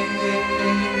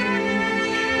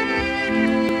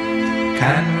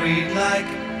 Can read like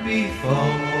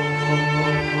before.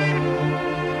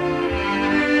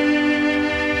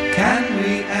 Can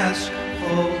we ask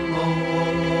for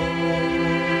more?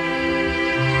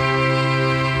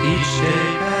 Each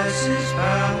day passes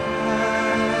by.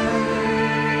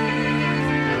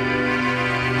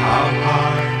 How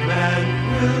hard man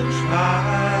will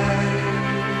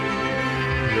try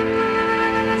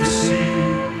to see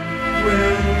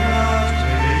where our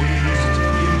taste.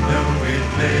 You know it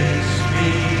makes me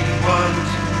want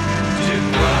to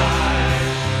cry,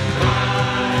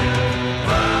 cry,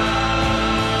 cry.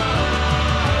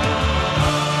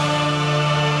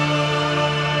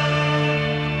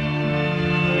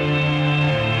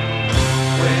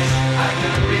 Wish I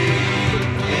could be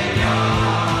in your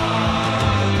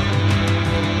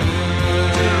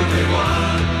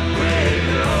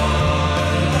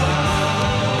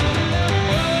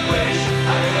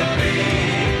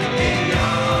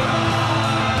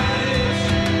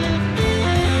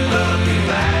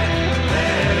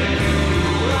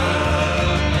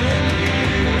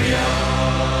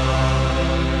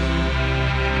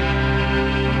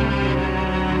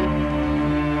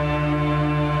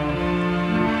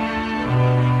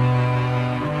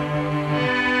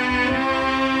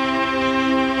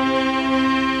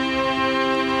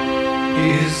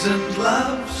Isn't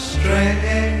love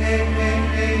strange?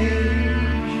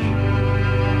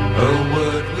 A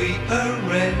word we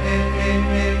arrange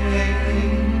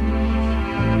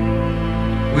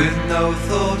with no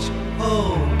thought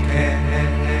or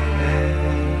care,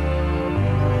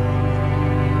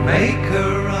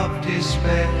 maker of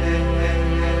despair.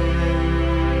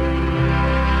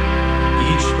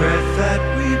 Each breath that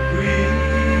we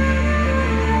breathe,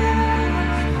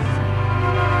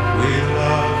 with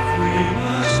love we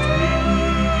must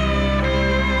leave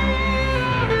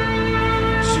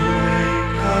to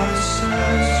make us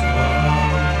as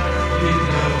one. You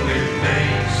know it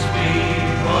makes me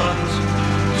want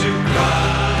to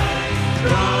cry,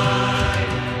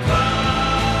 cry,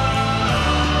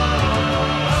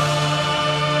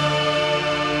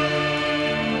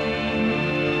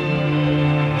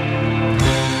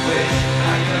 wish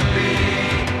I could be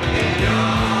in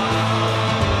your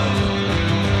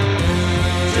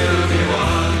to be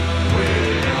one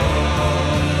with your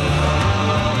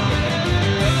love.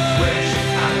 Wish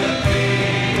I could be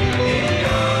in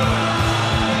your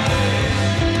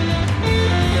eyes,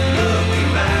 looking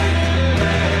back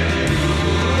where you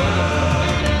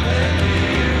were, and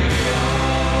here you are.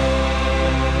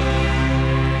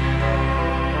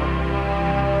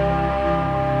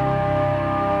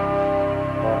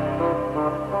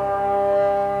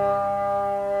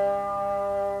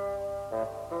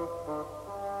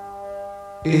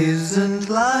 Isn't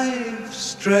life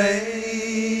strange?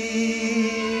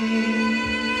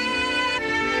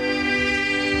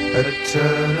 A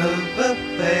turn of a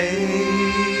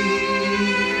page,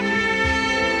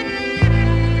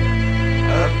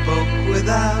 a book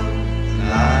without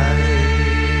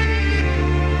lines,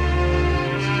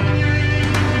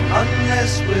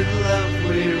 unless with love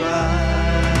we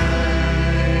rise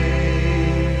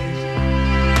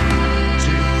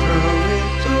to throw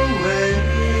it away,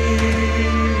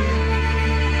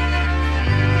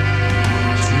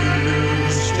 to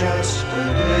lose just a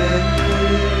day.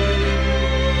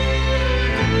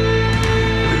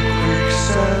 The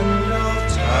quicksand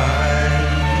of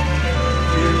time,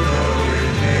 you know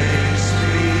it makes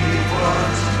me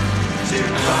want to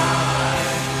cry,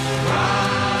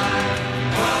 cry,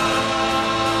 cry.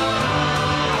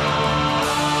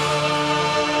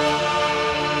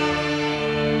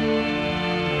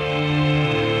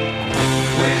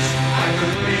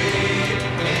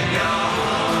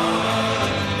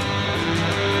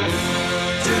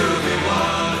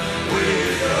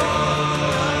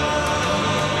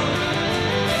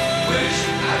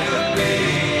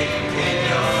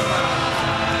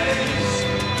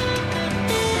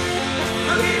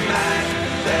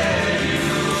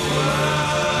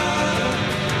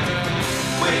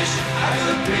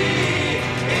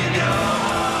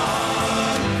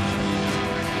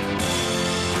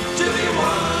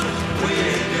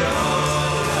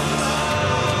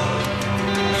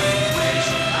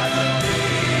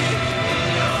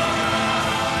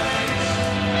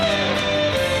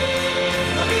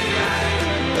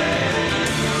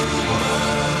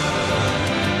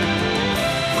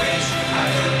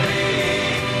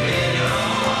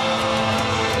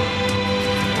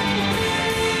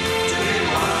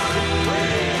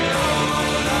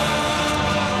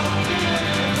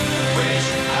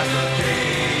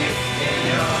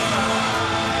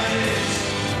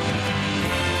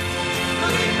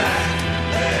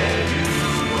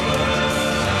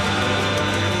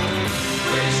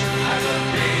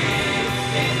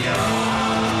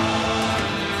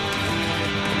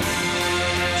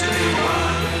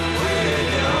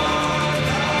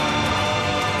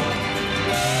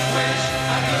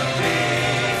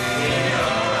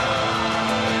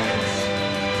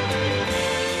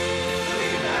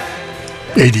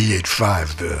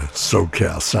 88.5, the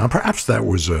SoCal sound. Perhaps that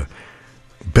was a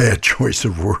bad choice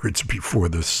of words before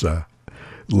this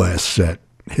last set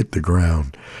hit the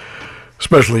ground,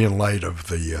 especially in light of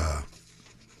the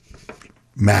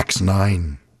Max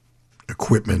 9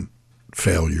 equipment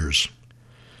failures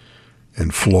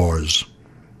and flaws.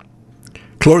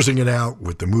 Closing it out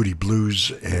with the Moody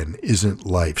Blues and Isn't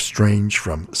Life Strange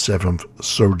from Seventh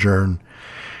Sojourn,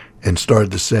 and started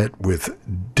the set with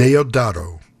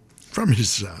Deodato from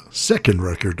his second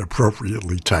record,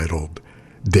 appropriately titled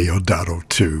Deodato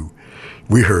 2.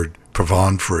 We heard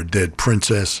Pavane for a Dead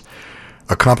Princess,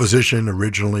 a composition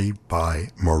originally by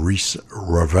Maurice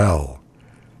Ravel.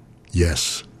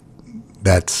 Yes,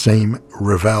 that same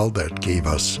Ravel that gave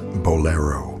us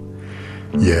Bolero.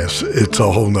 Yes, it's a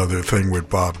whole nother thing with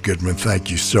Bob Goodman. Thank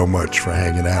you so much for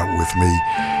hanging out with me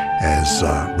as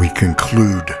we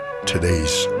conclude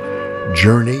today's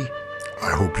journey. I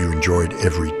hope you enjoyed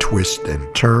every twist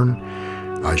and turn.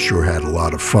 I sure had a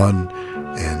lot of fun,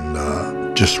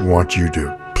 and just want you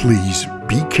to please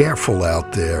be careful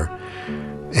out there.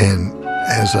 And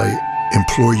as I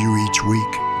implore you each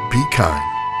week, be kind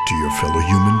to your fellow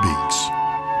human beings,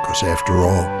 because after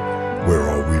all, we're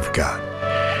all we've got.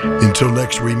 Until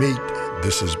next we meet,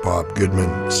 this is Bob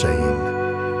Goodman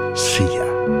saying, see ya.